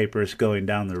scientific papers going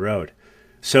down the road.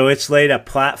 So it's laid a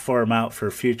platform out for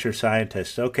future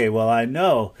scientists. Okay, well, I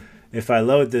know if I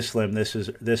load this limb,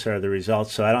 this are the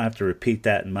results, so I don't have to repeat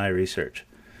that in my research.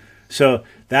 So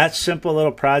that simple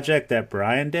little project that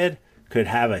Brian did could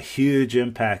have a huge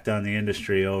impact on the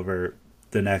industry over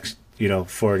the next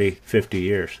 40, 50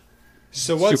 years.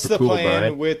 So what's Super the cool,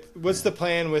 plan Brian. what's the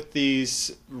plan with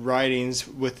these writings,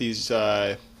 with these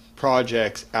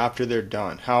projects after they're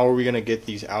done? How are we going to get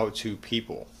these out to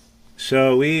people?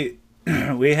 So we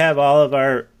have all of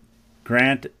our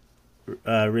grant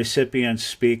recipients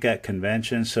speak at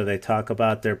conventions, so they talk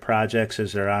about their projects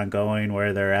as they're ongoing,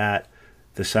 where they're at,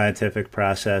 the scientific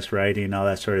process, writing, all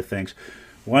that sort of things.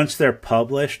 Once they're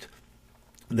published,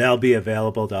 they'll be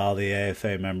available to all the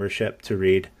AFA membership to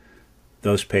read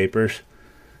those papers.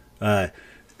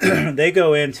 They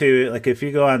go into, like if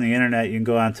you go on the internet, you can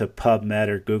go on to PubMed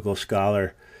or Google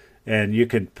Scholar, and you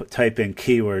can type in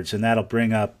keywords, and that'll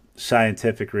bring up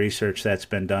scientific research that's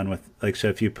been done with, like, so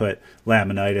if you put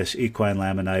laminitis, equine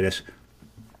laminitis.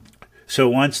 So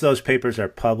once those papers are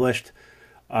published,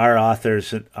 our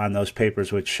authors on those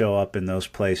papers would show up in those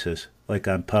places, like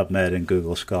on PubMed and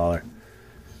Google Scholar.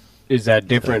 Is that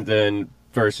different than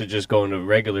versus just going to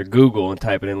regular Google and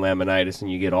typing in laminitis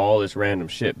and you get all this random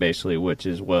shit, basically, which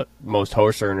is what most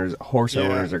horse owners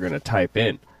are going to type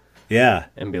in? Yeah.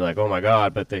 And be like, oh my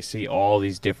God, but they see all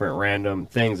these different random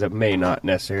things that may not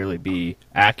necessarily be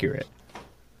accurate.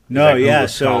 No, Is that yeah. Google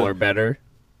Scholar better?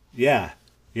 Yeah.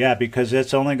 Yeah, because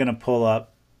it's only going to pull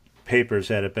up papers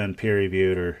that have been peer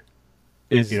reviewed or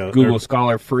Google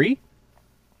Scholar free?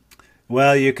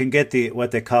 Well, you can get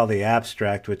what they call the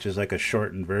abstract, which is like a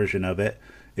shortened version of it.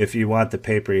 If you want the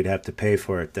paper, you'd have to pay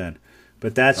for it then.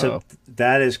 But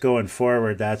that is going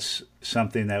forward. That's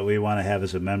something that we want to have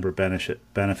as a member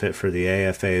benefit for the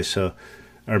AFA, so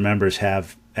our members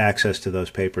have access to those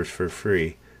papers for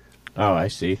free. Oh, I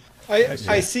see.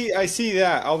 I see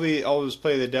that. I'll just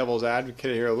play the devil's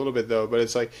advocate here a little bit though, but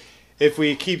it's like if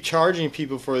we keep charging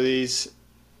people for these,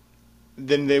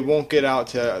 then they won't get out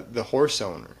to the horse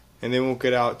owner, and they won't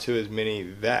get out to as many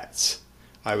vets.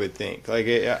 I would think.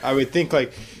 I would think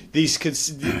these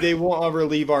they won't ever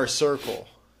leave our circle.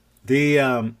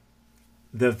 The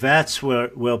vets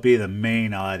will be the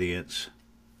main audience.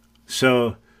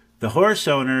 So the horse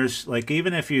owners, like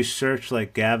even if you search,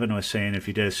 like Gavin was saying, if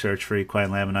you did a search for equine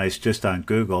laminitis just on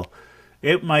Google,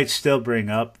 it might still bring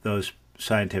up those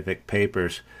scientific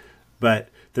papers. But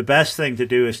the best thing to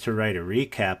do is to write a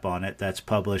recap on it that's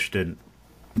published in,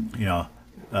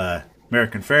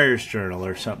 American Farrier's Journal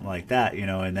or something like that,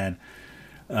 and then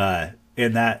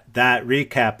in that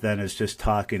recap then is just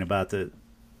talking about the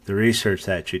research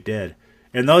that you did.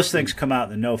 And those things come out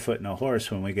in the No Foot, No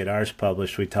Horse. When we get ours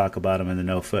published, we talk about them in the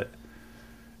No Foot,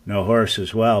 No Horse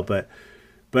as well. But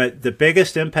the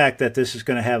biggest impact that this is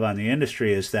going to have on the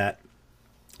industry is that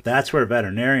That's where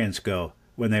veterinarians go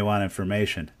when they want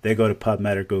information. They go to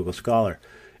PubMed or Google Scholar.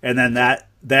 And then that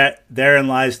therein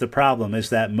lies the problem, is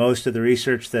that most of the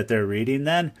research that they're reading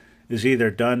then is either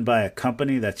done by a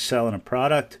company that's selling a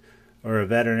product or a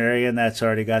veterinarian that's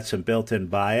already got some built-in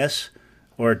bias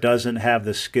or doesn't have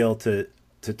the skill to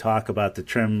talk about the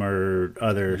trim or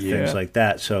other things like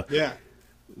that. So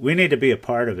we need to be a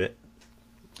part of it.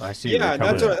 I see. Yeah,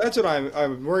 that's what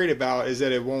I'm worried about, is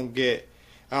that it won't get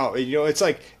out. You know, it's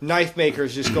like knife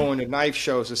makers just going to knife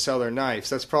shows to sell their knives.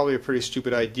 That's probably a pretty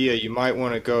stupid idea. You might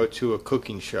want to go to a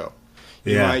cooking show.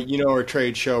 You might, or a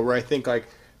trade show where I think like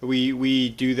we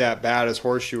do that bad as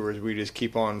horseshoers. We just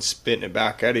keep on spitting it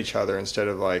back at each other instead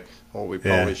of like, well, we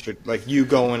probably should, like you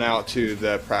going out to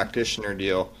the practitioner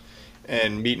deal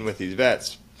and meeting with these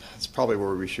vets. That's probably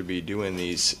where we should be doing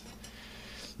these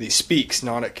speaks,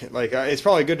 not at like it's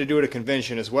probably good to do at a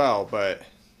convention as well, but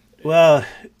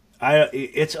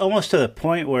it's almost to the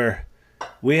point where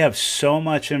we have so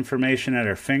much information at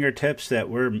our fingertips that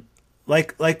we're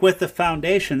like with the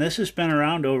foundation. This has been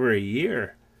around over a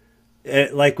year.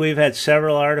 Like we've had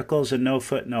several articles in No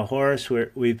Foot No Horse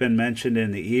where we've been mentioned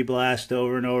in the E-Blast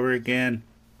over and over again.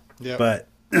 Yep. But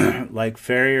like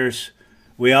Farriers,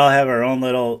 we all have our own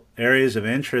little areas of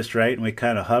interest, right? And we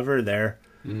kind of hover there.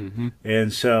 Mm-hmm.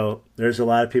 And so there's a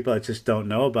lot of people that just don't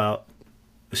know about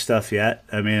stuff yet.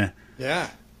 I mean,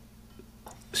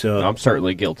 so I'm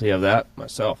certainly guilty of that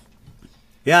myself.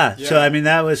 Yeah. So I mean,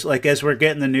 that was like, as we're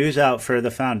getting the news out for the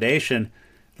foundation,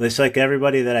 it's like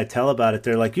everybody that I tell about it,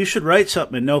 they're like, you should write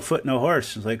something in No Foot No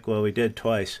Horse. It's like, well, we did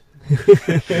twice.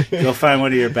 Go find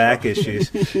one of your back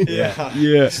issues.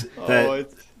 That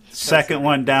second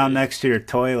one down next to your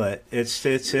toilet. It's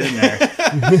in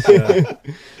there.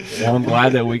 Well, I'm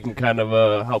glad that we can kind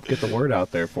of help get the word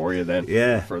out there for you then.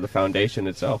 Yeah. For the foundation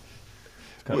itself.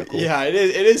 It's kind of cool. Yeah, it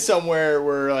is somewhere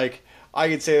where like I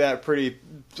could say that pretty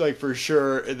like for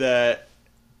sure that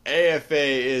AFA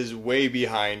is way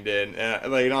behind it.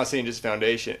 And like not saying just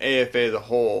foundation, AFA as a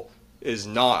whole is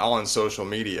not on social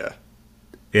media.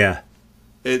 Yeah.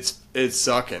 It's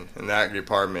sucking in that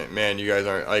department. Man, you guys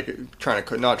aren't like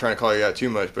not trying to call you out too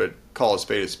much, but call a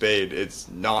spade a spade. It's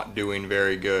not doing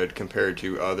very good compared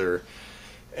to other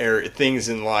things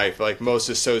in life. Like most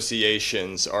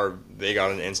associations they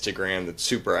got an Instagram that's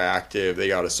super active. They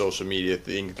got a social media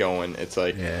thing going. It's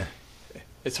like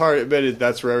it's hard, but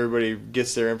that's where everybody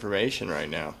gets their information right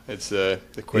now. It's the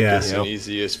quickest and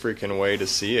easiest freaking way to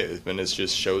see it, and it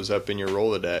just shows up in your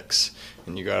Rolodex,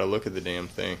 and you got to look at the damn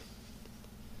thing.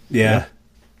 Yeah,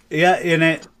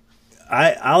 and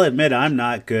I'll admit I'm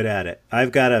not good at it.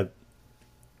 I've got a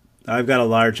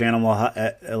large animal,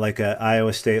 like a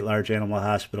Iowa State Large Animal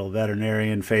Hospital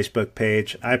veterinarian Facebook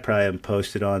page. I probably haven't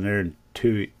posted on there in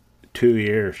two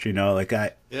years. Like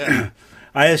I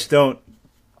just don't.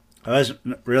 I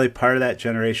wasn't really part of that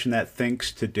generation that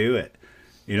thinks to do it.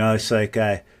 It's like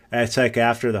it's like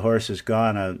after the horse is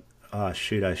gone. I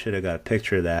should have got a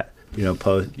picture of that.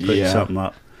 Put something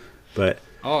up, but.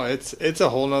 Oh, it's a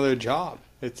whole nother job.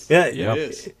 It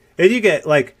is. And you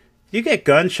get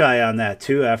gun shy on that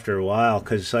too after a while,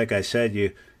 because like I said,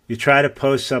 you try to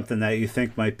post something that you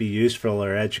think might be useful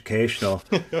or educational,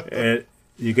 and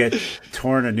you get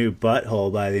torn a new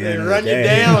butthole by the end of the day.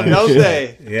 They run you down, don't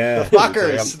they? Yeah. The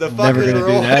fuckers are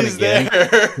always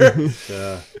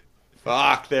there.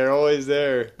 Fuck, they're always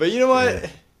there. But you know what?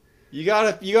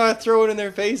 Yeah. You gotta throw it in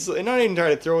their face, and not even try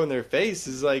to throw it in their face.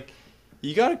 Is like.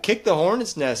 You got to kick the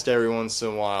hornet's nest every once in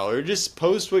a while, or just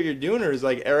post what you're doing, or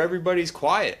everybody's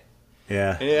quiet.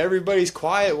 Yeah. And everybody's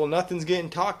quiet. Well, nothing's getting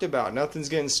talked about. Nothing's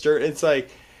getting stirred. It's like,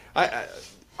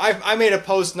 I made a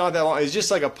post not that long. It's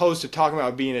just like a post of talking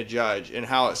about being a judge and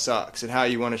how it sucks and how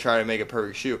you want to try to make a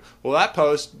perfect shoe. Well, that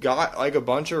post got like a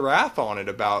bunch of wrath on it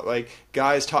about like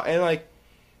guys talking and like,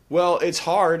 well, it's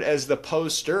hard as the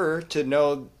poster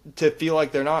to feel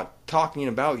like they're not talking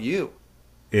about you.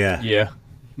 Yeah. Yeah.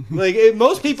 Like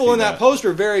most people in that post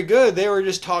were very good. They were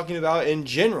just talking about in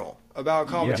general, about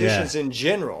competitions in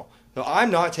general. So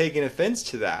I'm not taking offense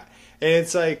to that. And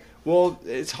it's like, well,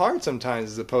 it's hard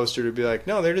sometimes as a poster to be like,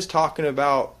 no, they're just talking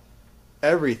about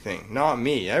everything, not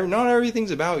me. Not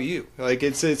everything's about you. Like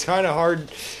it's kind of hard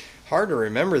to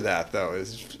remember that though.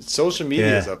 Social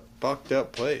media is a fucked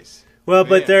up place. Well,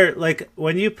 but they're like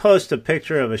when you post a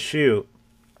picture of a shoe,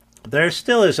 there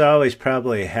still is always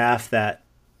probably half the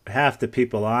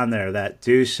people on there that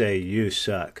do say you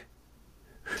suck.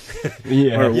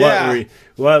 Or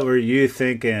what were you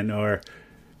thinking? Or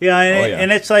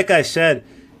and it's like I said,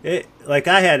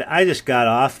 I just got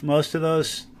off most of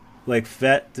those, like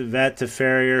vet to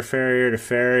farrier to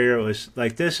farrier. It was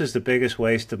like, this is the biggest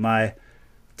waste of my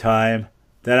time.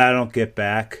 that I don't get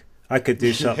back. I could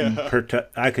do something.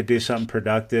 I could do something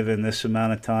productive in this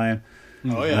amount of time.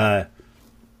 Oh yeah.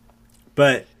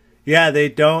 But yeah, they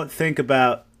don't think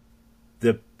about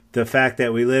the fact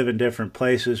that we live in different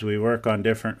places. We work on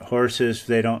different horses.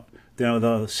 They don't know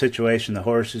the situation the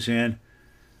horse is in.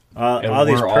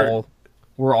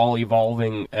 We're all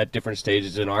evolving at different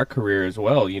stages in our career as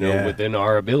well. Within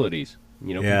our abilities.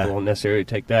 People don't necessarily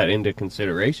take that into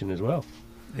consideration as well.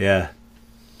 Yeah.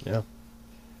 Yeah.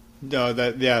 No,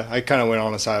 I kind of went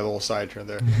on a little side turn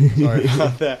there. Sorry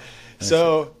about that.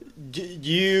 So, do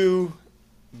you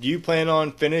plan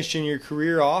on finishing your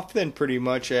career off then pretty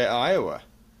much at Iowa?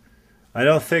 I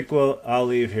don't think I'll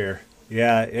leave here.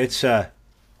 Yeah, it's I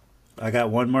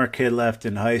got one more kid left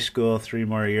in high school, 3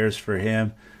 more years for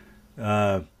him.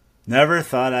 Never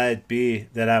thought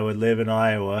that I would live in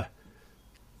Iowa.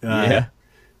 But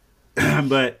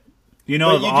you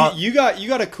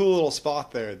got a cool little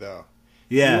spot there though.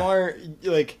 Yeah.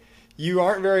 You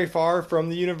aren't very far from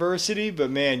the university, but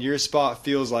man, your spot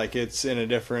feels like it's in a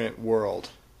different world.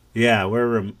 Yeah,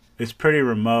 it's pretty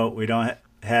remote. We don't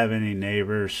have any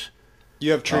neighbors.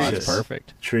 You have trees. That's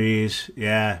perfect. Trees,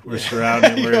 yeah. We're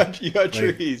surrounded. You got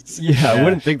trees. Yeah, I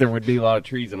wouldn't think there would be a lot of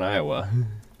trees in Iowa.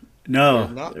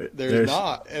 No. There's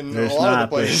not. And there's a lot not, of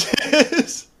the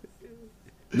places.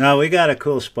 No, we got a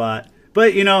cool spot.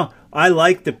 But, I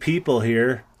like the people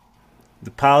here.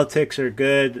 The politics are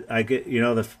good. I get,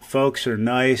 the folks are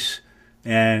nice.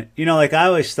 And, I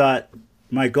always thought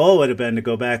my goal would have been to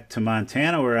go back to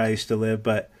Montana where I used to live,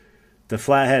 but the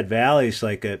Flathead Valley's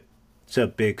it's a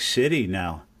big city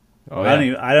now. Oh,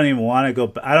 yeah. I don't even want to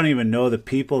go. I don't even know the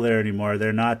people there anymore.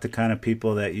 They're not the kind of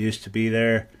people that used to be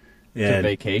there. It's a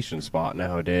vacation spot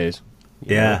nowadays.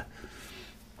 Yeah.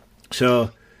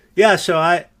 So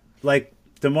I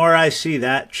the more I see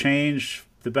that change,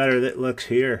 the better it looks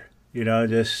here.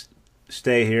 Just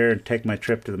stay here and take my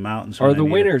trip to the mountains. Are the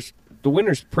winters? The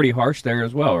winter's pretty harsh there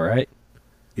as well, right?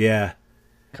 Yeah.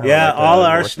 Kinda like all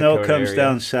our North snow Dakota comes area.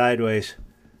 down sideways.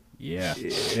 Yeah.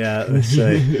 Yeah, it's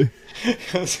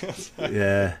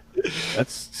yeah.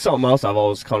 That's something else I've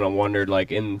always kind of wondered.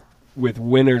 With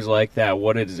winters like that,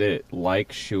 what is it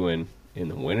like shoeing in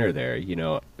the winter there?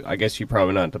 I guess you're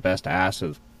probably not the best ass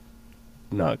of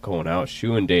not going out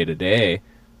shoeing day to day,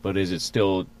 but is it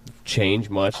still change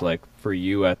much for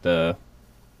you at the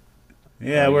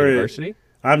university?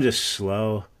 I'm just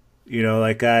slow.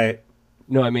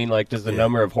 No, I mean, does the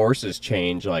number of horses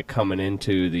change, coming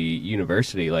into the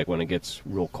university, when it gets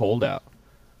real cold out?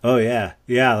 Oh, yeah.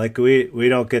 Yeah, we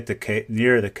don't get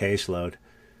near the caseload.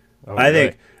 Oh,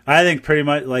 I think pretty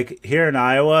much, here in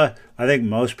Iowa, I think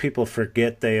most people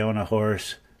forget they own a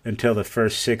horse until the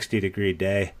first 60-degree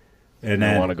day. And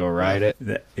then want to go ride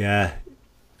it? Yeah.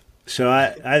 So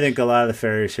I think a lot of the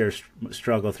farriers here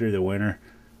struggle through the winter.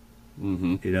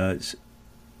 Mm-hmm. It's...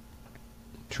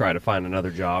 Try to find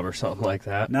another job or something like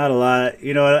that. Not a lot.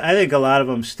 I think a lot of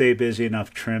them stay busy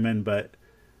enough trimming, but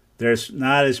there's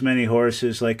not as many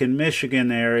horses. In Michigan,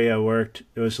 the area I worked,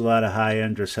 there was a lot of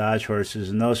high-end dressage horses,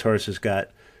 and those horses got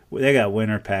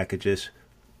winter packages.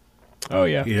 Oh,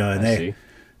 yeah. And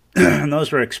and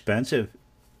those were expensive,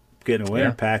 getting a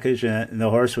winter package, and the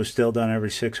horse was still done every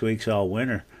 6 weeks all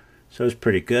winter. So it was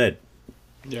pretty good.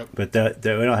 Yep. But we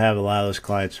don't have a lot of those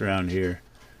clients around here.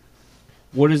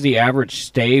 What is the average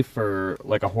stay for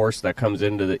a horse that comes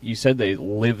into you said they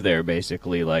live there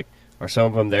basically, are some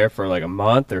of them there for a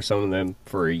month, or some of them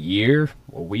for a year,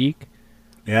 a week?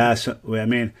 Yeah, so,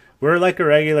 we're like a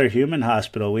regular human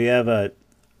hospital. We have a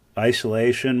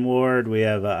isolation ward, we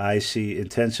have a IC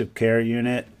intensive care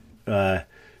unit.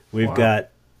 We've got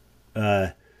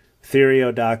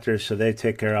therio doctors, so they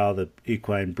take care of all the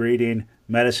equine breeding.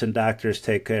 Medicine doctors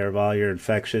take care of all your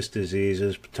infectious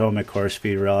diseases, Potomac horse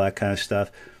fever, all that kind of stuff.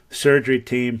 Surgery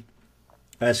team,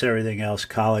 that's everything else,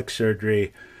 colic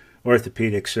surgery,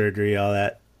 orthopedic surgery, all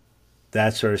that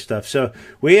sort of stuff. So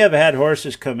we have had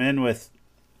horses come in with,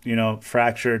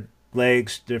 fractured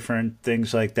legs, different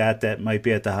things like that might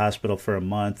be at the hospital for a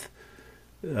month.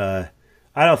 I'd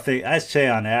say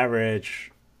on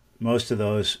average, most of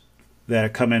those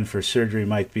that come in for surgery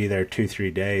might be there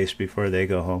 2-3 days before they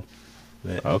go home.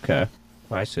 But, okay,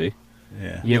 I see.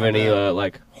 Yeah. You have any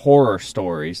horror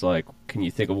stories? Can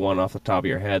you think of one off the top of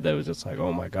your head that was just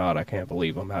oh my god, I can't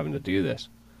believe I'm having to do this?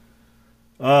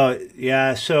 Oh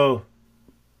yeah. So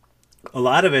a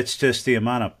lot of it's just the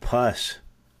amount of pus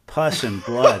and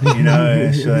blood.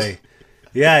 It's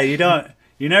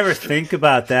you never think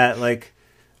about that.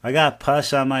 I got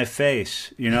pus on my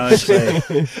face. It's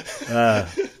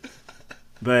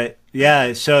but.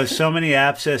 Yeah, so many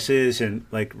abscesses and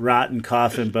rotten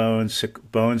coffin bones,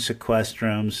 bone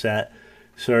sequestrums,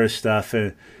 sort of stuff.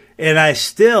 And I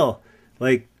still,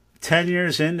 like 10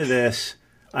 years into this,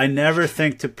 I never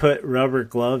think to put rubber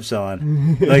gloves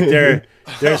on. Like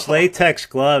there's latex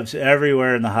gloves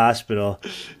everywhere in the hospital,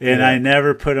 and I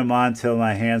never put them on till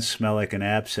my hands smell like an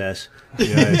abscess.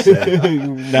 You know what I say?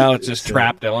 Now it's just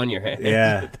trapped on your hand.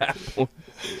 Yeah.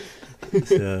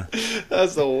 So,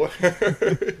 That's the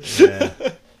worst. yeah.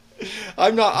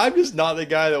 I'm just not the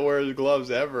guy that wears gloves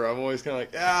ever. I'm always kind of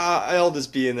like, I'll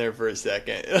just be in there for a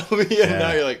second. And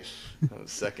now you're like, a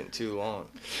second too long.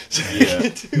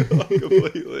 Second too long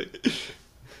completely. Yeah.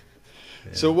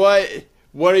 So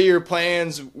what are your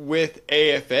plans with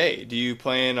AFA? Do you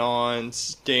plan on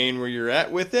staying where you're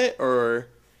at with it, or?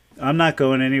 I'm not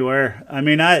going anywhere. I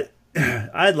mean, I'd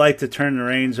like to turn the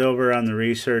reins over on the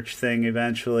research thing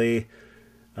eventually.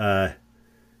 I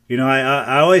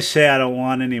always say I don't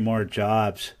want any more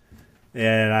jobs,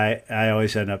 and I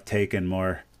always end up taking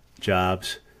more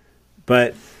jobs.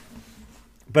 But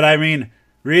I mean,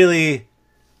 really,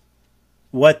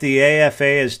 what the AFA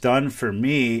has done for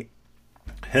me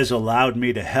has allowed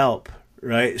me to help,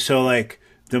 right? So, like,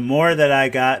 the more that I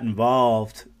got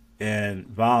involved and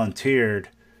volunteered,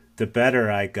 the better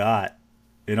I got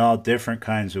in all different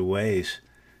kinds of ways.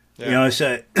 Yeah.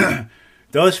 So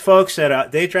those folks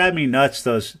they drive me nuts.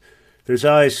 There's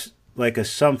always like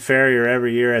some farrier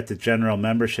every year at the general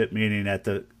membership meeting at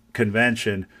the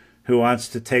convention who wants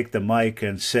to take the mic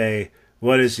and say,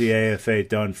 what has the AFA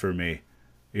done for me?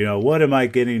 What am I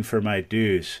getting for my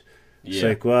dues? Yeah. It's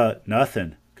like, well,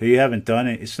 nothing, because you haven't done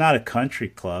it. It's not a country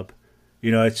club.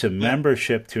 It's a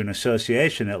membership to an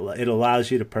association. It allows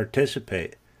you to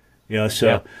participate. And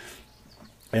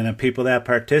the people that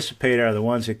participate are the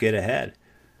ones that get ahead.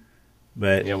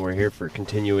 But we're here for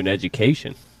continuing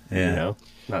education. Yeah.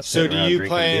 Not so do you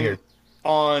plan beer.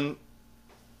 on,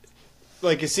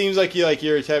 like, it seems like you're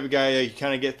a type of guy that you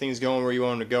kind of get things going where you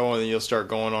want them to go, and then you'll start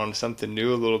going on to something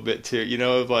new a little bit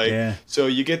too. So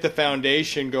you get the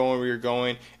foundation going where you're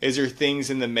going. Is there things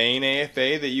in the main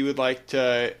AFA that you would like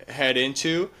to head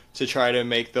into to try to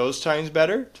make those times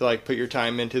better, to like put your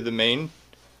time into the main?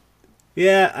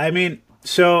 Yeah, I mean,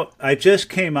 so I just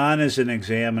came on as an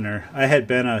examiner. I had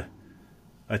been a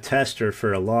tester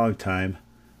for a long time.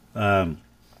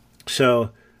 So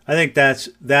I think that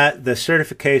the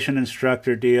certification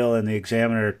instructor deal and the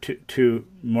examiner are two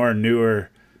more newer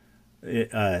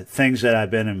things that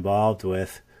I've been involved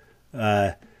with.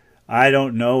 I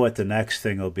don't know what the next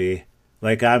thing will be.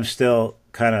 Like, I'm still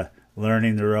kind of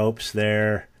learning the ropes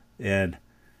there, and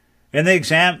the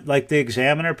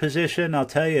examiner position, I'll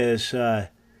tell you, is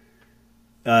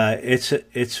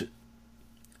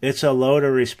it's a load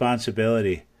of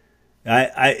responsibility.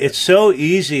 It's so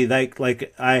easy.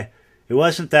 It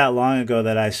wasn't that long ago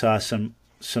that I saw some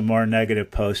more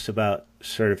negative posts about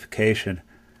certification,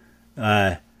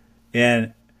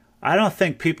 and I don't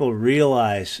think people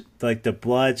realize like the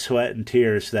blood, sweat, and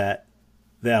tears that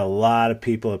a lot of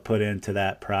people have put into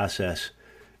that process,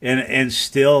 and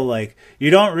still, like,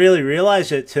 you don't really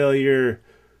realize it till you're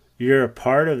a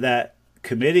part of that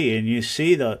committee and you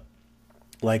see those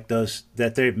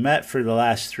that they've met for the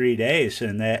last 3 days,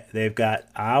 and they've got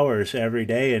hours every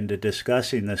day into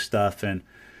discussing this stuff and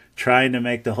trying to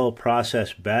make the whole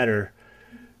process better.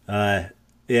 And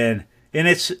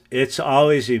it's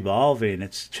always evolving,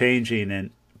 it's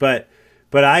changing, but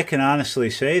I can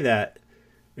honestly say that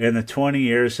in the 20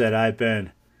 years that I've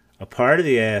been a part of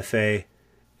the AFA,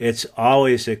 it's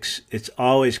always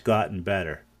gotten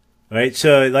better, right?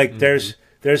 So like there's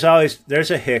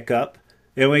a hiccup.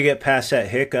 And we get past that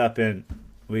hiccup, and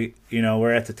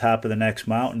we're at the top of the next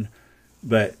mountain.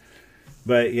 But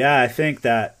yeah, I think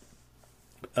that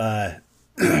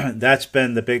that's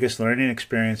been the biggest learning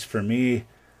experience for me.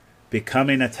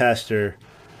 Becoming a tester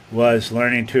was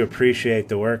learning to appreciate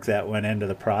the work that went into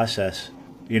the process.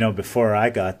 Before I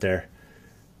got there,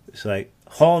 it's like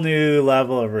a whole new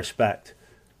level of respect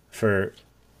for.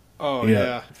 Oh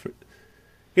yeah.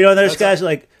 There's guys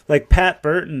like Pat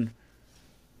Burton,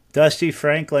 Dusty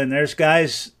Franklin. There's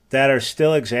guys that are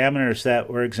still examiners that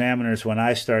were examiners when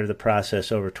I started the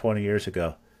process over 20 years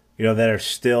ago. That are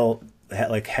still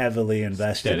like heavily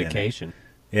invested. It's dedication.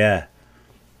 In it. Yeah,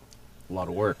 a lot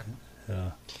of work.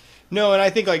 No, and I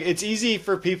think like it's easy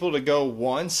for people to go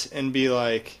once and be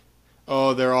like,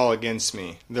 "Oh, they're all against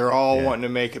me. They're all wanting to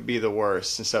make it be the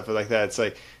worst and stuff like that." It's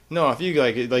like, no, if you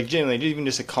like generally even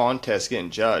just a contest getting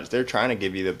judged, they're trying to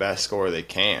give you the best score they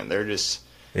can. They're just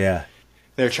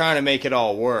they're trying to make it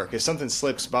all work. If something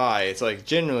slips by, it's like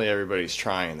generally everybody's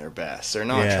trying their best. They're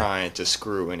not trying to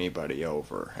screw anybody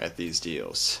over at these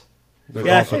deals. They've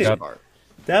also got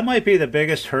that might be the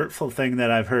biggest hurtful thing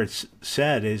that I've heard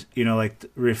said is, like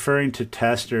referring to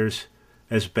testers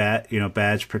as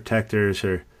badge protectors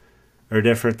or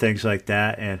different things like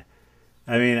that. And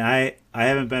I mean, I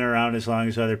haven't been around as long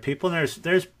as other people. And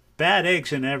there's bad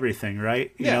eggs in everything,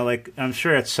 right? Like I'm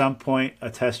sure at some point a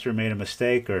tester made a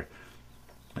mistake or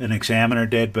an examiner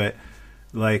did, but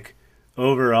like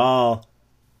overall,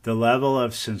 the level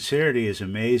of sincerity is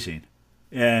amazing.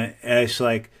 And it's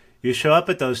like you show up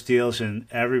at those deals and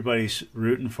everybody's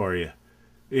rooting for you.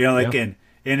 And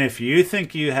if you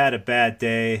think you had a bad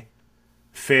day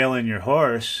failing your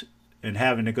horse and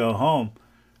having to go home,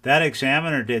 that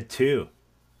examiner did too.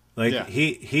 Like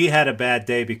he had a bad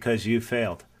day because you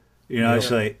failed. It's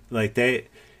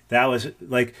that was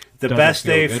like the best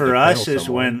day for us is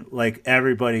when like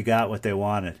everybody got what they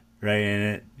wanted, right?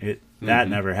 And that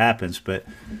never happens, but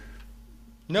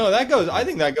no, I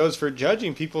think that goes for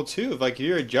judging people too. Like if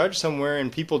you're a judge somewhere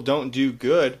and people don't do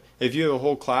good, if you have a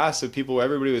whole class of people,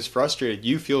 everybody was frustrated,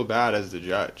 you feel bad as the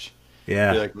judge.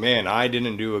 Yeah. You're like, man, I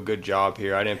didn't do a good job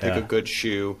here. I didn't pick a good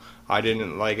shoe. I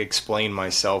didn't like explain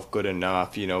myself good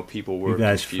enough. People were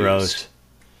confused. Froze.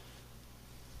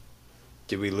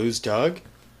 Did we lose Doug?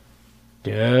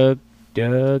 Doug.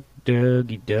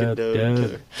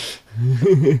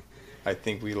 I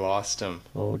think we lost him.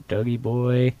 Oh, Dougie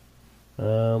boy.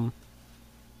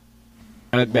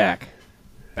 Back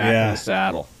in the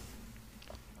saddle.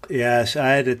 Yes, I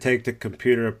had to take the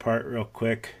computer apart real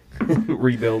quick.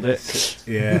 Rebuild it.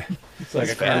 Yeah. It's like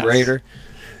a carburetor.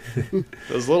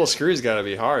 Those little screws got to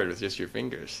be hard with just your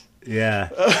fingers. Yeah.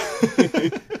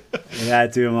 I got to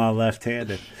do them all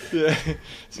left-handed. Yeah.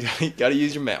 You got to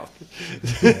use your mouth.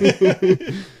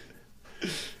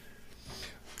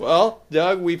 Well,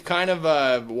 Doug, we've kind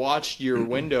of watched your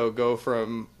window go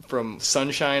from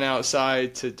sunshine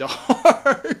outside to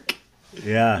dark.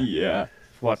 Yeah. Yeah.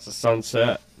 Watch the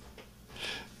sunset.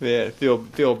 Yeah,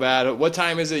 feel bad. What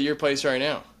time is it at your place right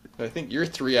now? I think you're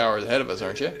 3 hours ahead of us,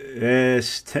 aren't you?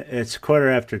 It's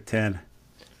 10:15.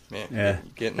 Man, yeah,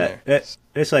 getting there.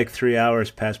 It's like 3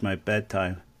 hours past my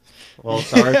bedtime. Well,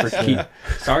 sorry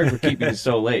for keeping you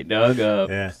so late, Doug.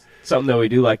 Yeah. Something that we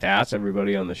do like to ask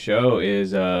everybody on the show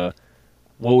is,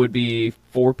 what would be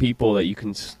 4 people that you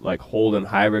can like hold in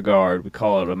high regard? We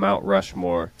call it a Mount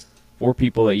Rushmore. 4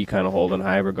 people that you kind of hold in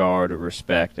high regard or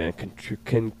respect and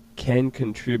can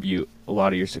contribute a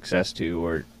lot of your success to,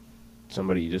 or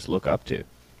somebody you just look up to.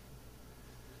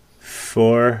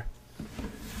 4.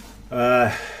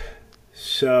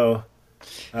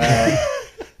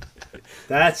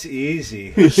 That's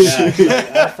easy. Yeah,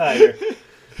 I thought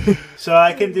so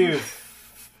I can do,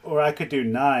 or I could do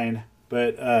 9,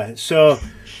 but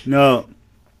no,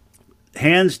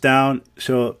 hands down.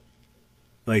 So,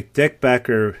 like Dick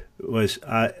Becker was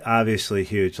obviously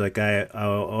huge. Like I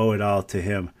owe it all to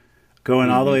him.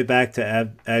 Going all the way back to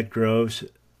Ed Groves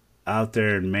out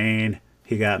there in Maine,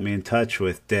 he got me in touch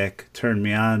with Dick, turned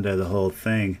me on to the whole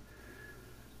thing.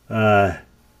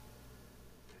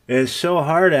 It's so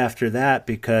hard after that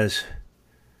because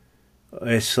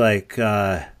it's like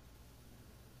I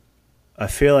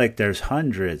feel like there's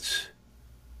hundreds.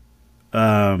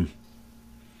 And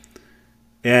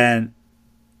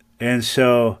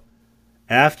so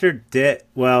after Dick,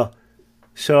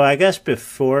 so I guess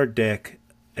before Dick,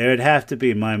 it would have to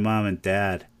be my mom and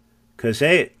dad, because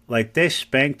they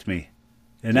spanked me,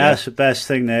 and that's the best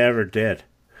thing they ever did.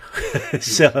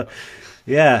 So,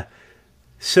 yeah.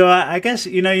 So I guess,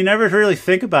 you never really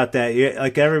think about that.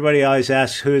 Like everybody always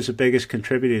asks who is the biggest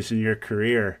contributors in your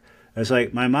career. It's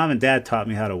like my mom and dad taught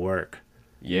me how to work.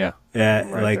 Yeah. Yeah.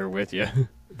 Right there with you.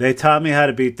 They taught me how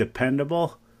to be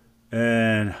dependable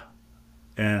and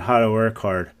how to work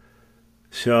hard.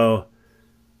 So,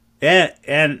 and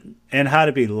how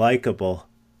to be likable.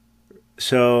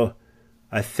 So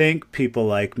I think people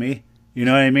like me. You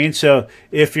know what I mean? So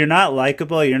if you're not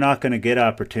likable, you're not going to get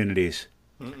opportunities.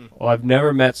 Well, I've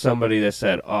never met somebody that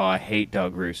said, "Oh, I hate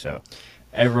Doug Russo."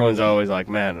 Everyone's always like,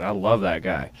 "Man, I love that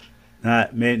guy."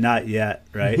 Not yet,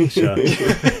 right? So,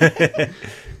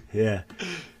 yeah,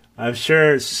 I'm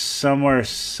sure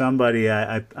somebody.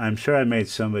 I'm sure I made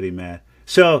somebody mad.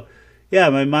 So, yeah,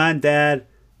 my mom, dad,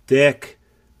 Dick.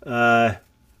 I'm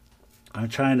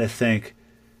trying to think.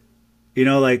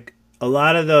 Like a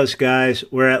lot of those guys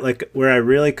where I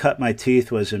really cut my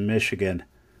teeth was in Michigan,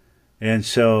 and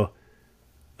so.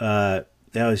 That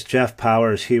was Jeff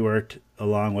Powers. He worked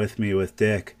along with me with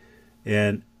Dick,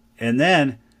 and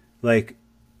then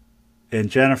and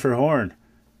Jennifer Horn.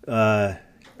 Are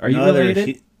you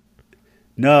related?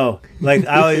 No,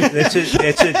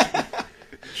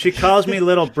 she calls me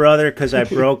little brother because I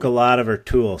broke a lot of her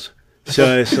tools.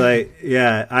 So it's like,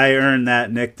 yeah, I earned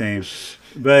that nickname.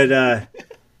 But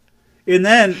and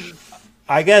then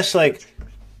I guess like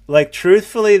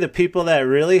truthfully, the people that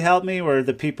really helped me were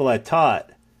the people I taught.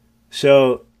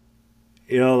 So,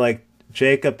 like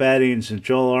Jacob Eddings and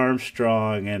Joel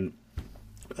Armstrong and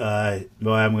I'm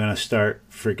going to start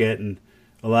forgetting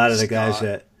a lot of the guys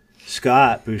that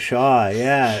Scott Bouchard,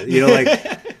 yeah,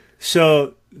 like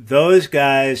so those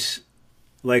guys,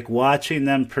 like watching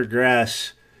them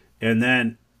progress, and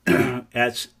then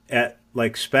at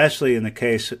like especially in the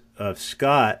case of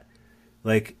Scott,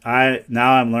 like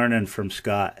I'm learning from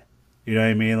Scott. You know what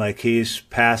I mean? Like he's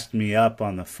passed me up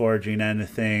on the forging end of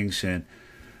things, and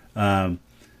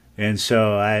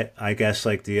so I guess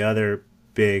like the other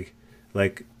big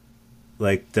like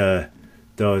the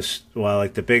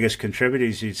biggest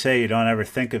contributors, you'd say you don't ever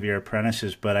think of your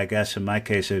apprentices, but I guess in my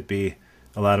case it'd be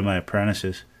a lot of my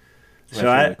apprentices. That's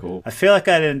So really cool. I feel like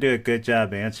I didn't do a good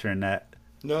job answering that.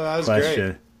 No, that was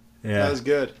question. great. Yeah, that was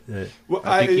good. Well,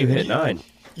 I think you hit 9.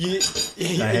 You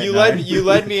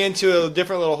led me into a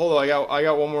different little hole. I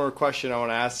got one more question I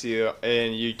want to ask you,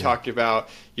 and you talked about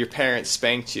your parents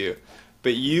spanked you,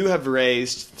 but you have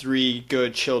raised 3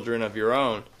 good children of your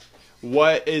own.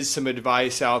 What is some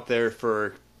advice out there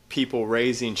for people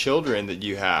raising children that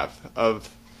you have of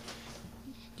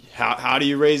how do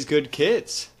you raise good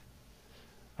kids?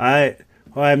 I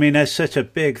mean that's such a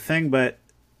big thing, but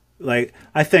like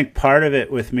I think part of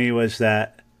it with me was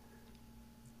that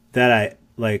I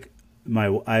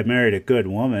married a good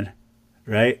woman,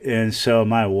 right? And so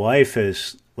my wife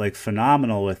is like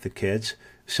phenomenal with the kids.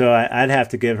 So I'd have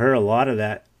to give her a lot of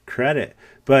that credit.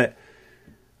 But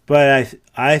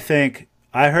I think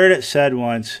I heard it said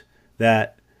once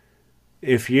that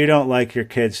if you don't like your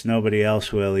kids, nobody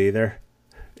else will either.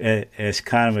 It's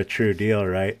kind of a true deal,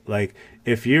 right? Like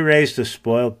if you raised a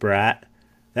spoiled brat,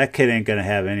 that kid ain't gonna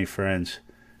have any friends.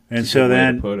 And so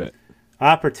then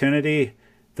opportunity,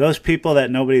 those people that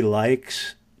nobody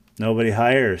likes, nobody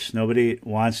hires, nobody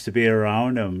wants to be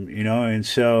around them, and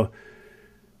so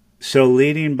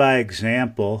leading by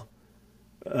example,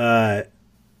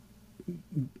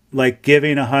 like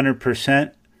giving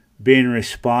 100%, being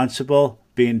responsible,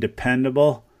 being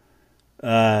dependable,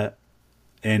 and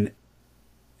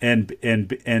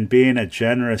being a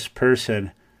generous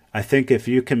person. I think if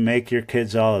you can make your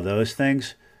kids all of those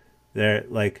things, they're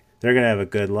gonna have a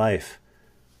good life,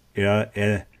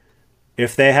 And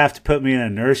if they have to put me in a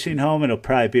nursing home, it'll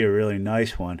probably be a really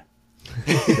nice one.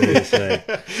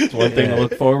 It's one thing to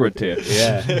look forward to.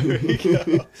 Yeah. There we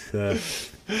go. So.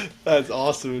 That's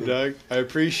awesome, Doug. I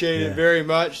appreciate it very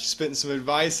much. Spitting some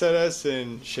advice at us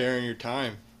and sharing your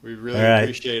time. We really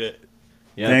appreciate it.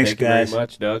 Yeah, thanks, thank you guys. very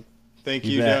much, Doug. Thank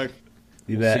you, Doug.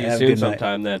 You bet. See you Have a soon good night.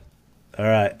 sometime then. All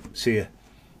right. See you.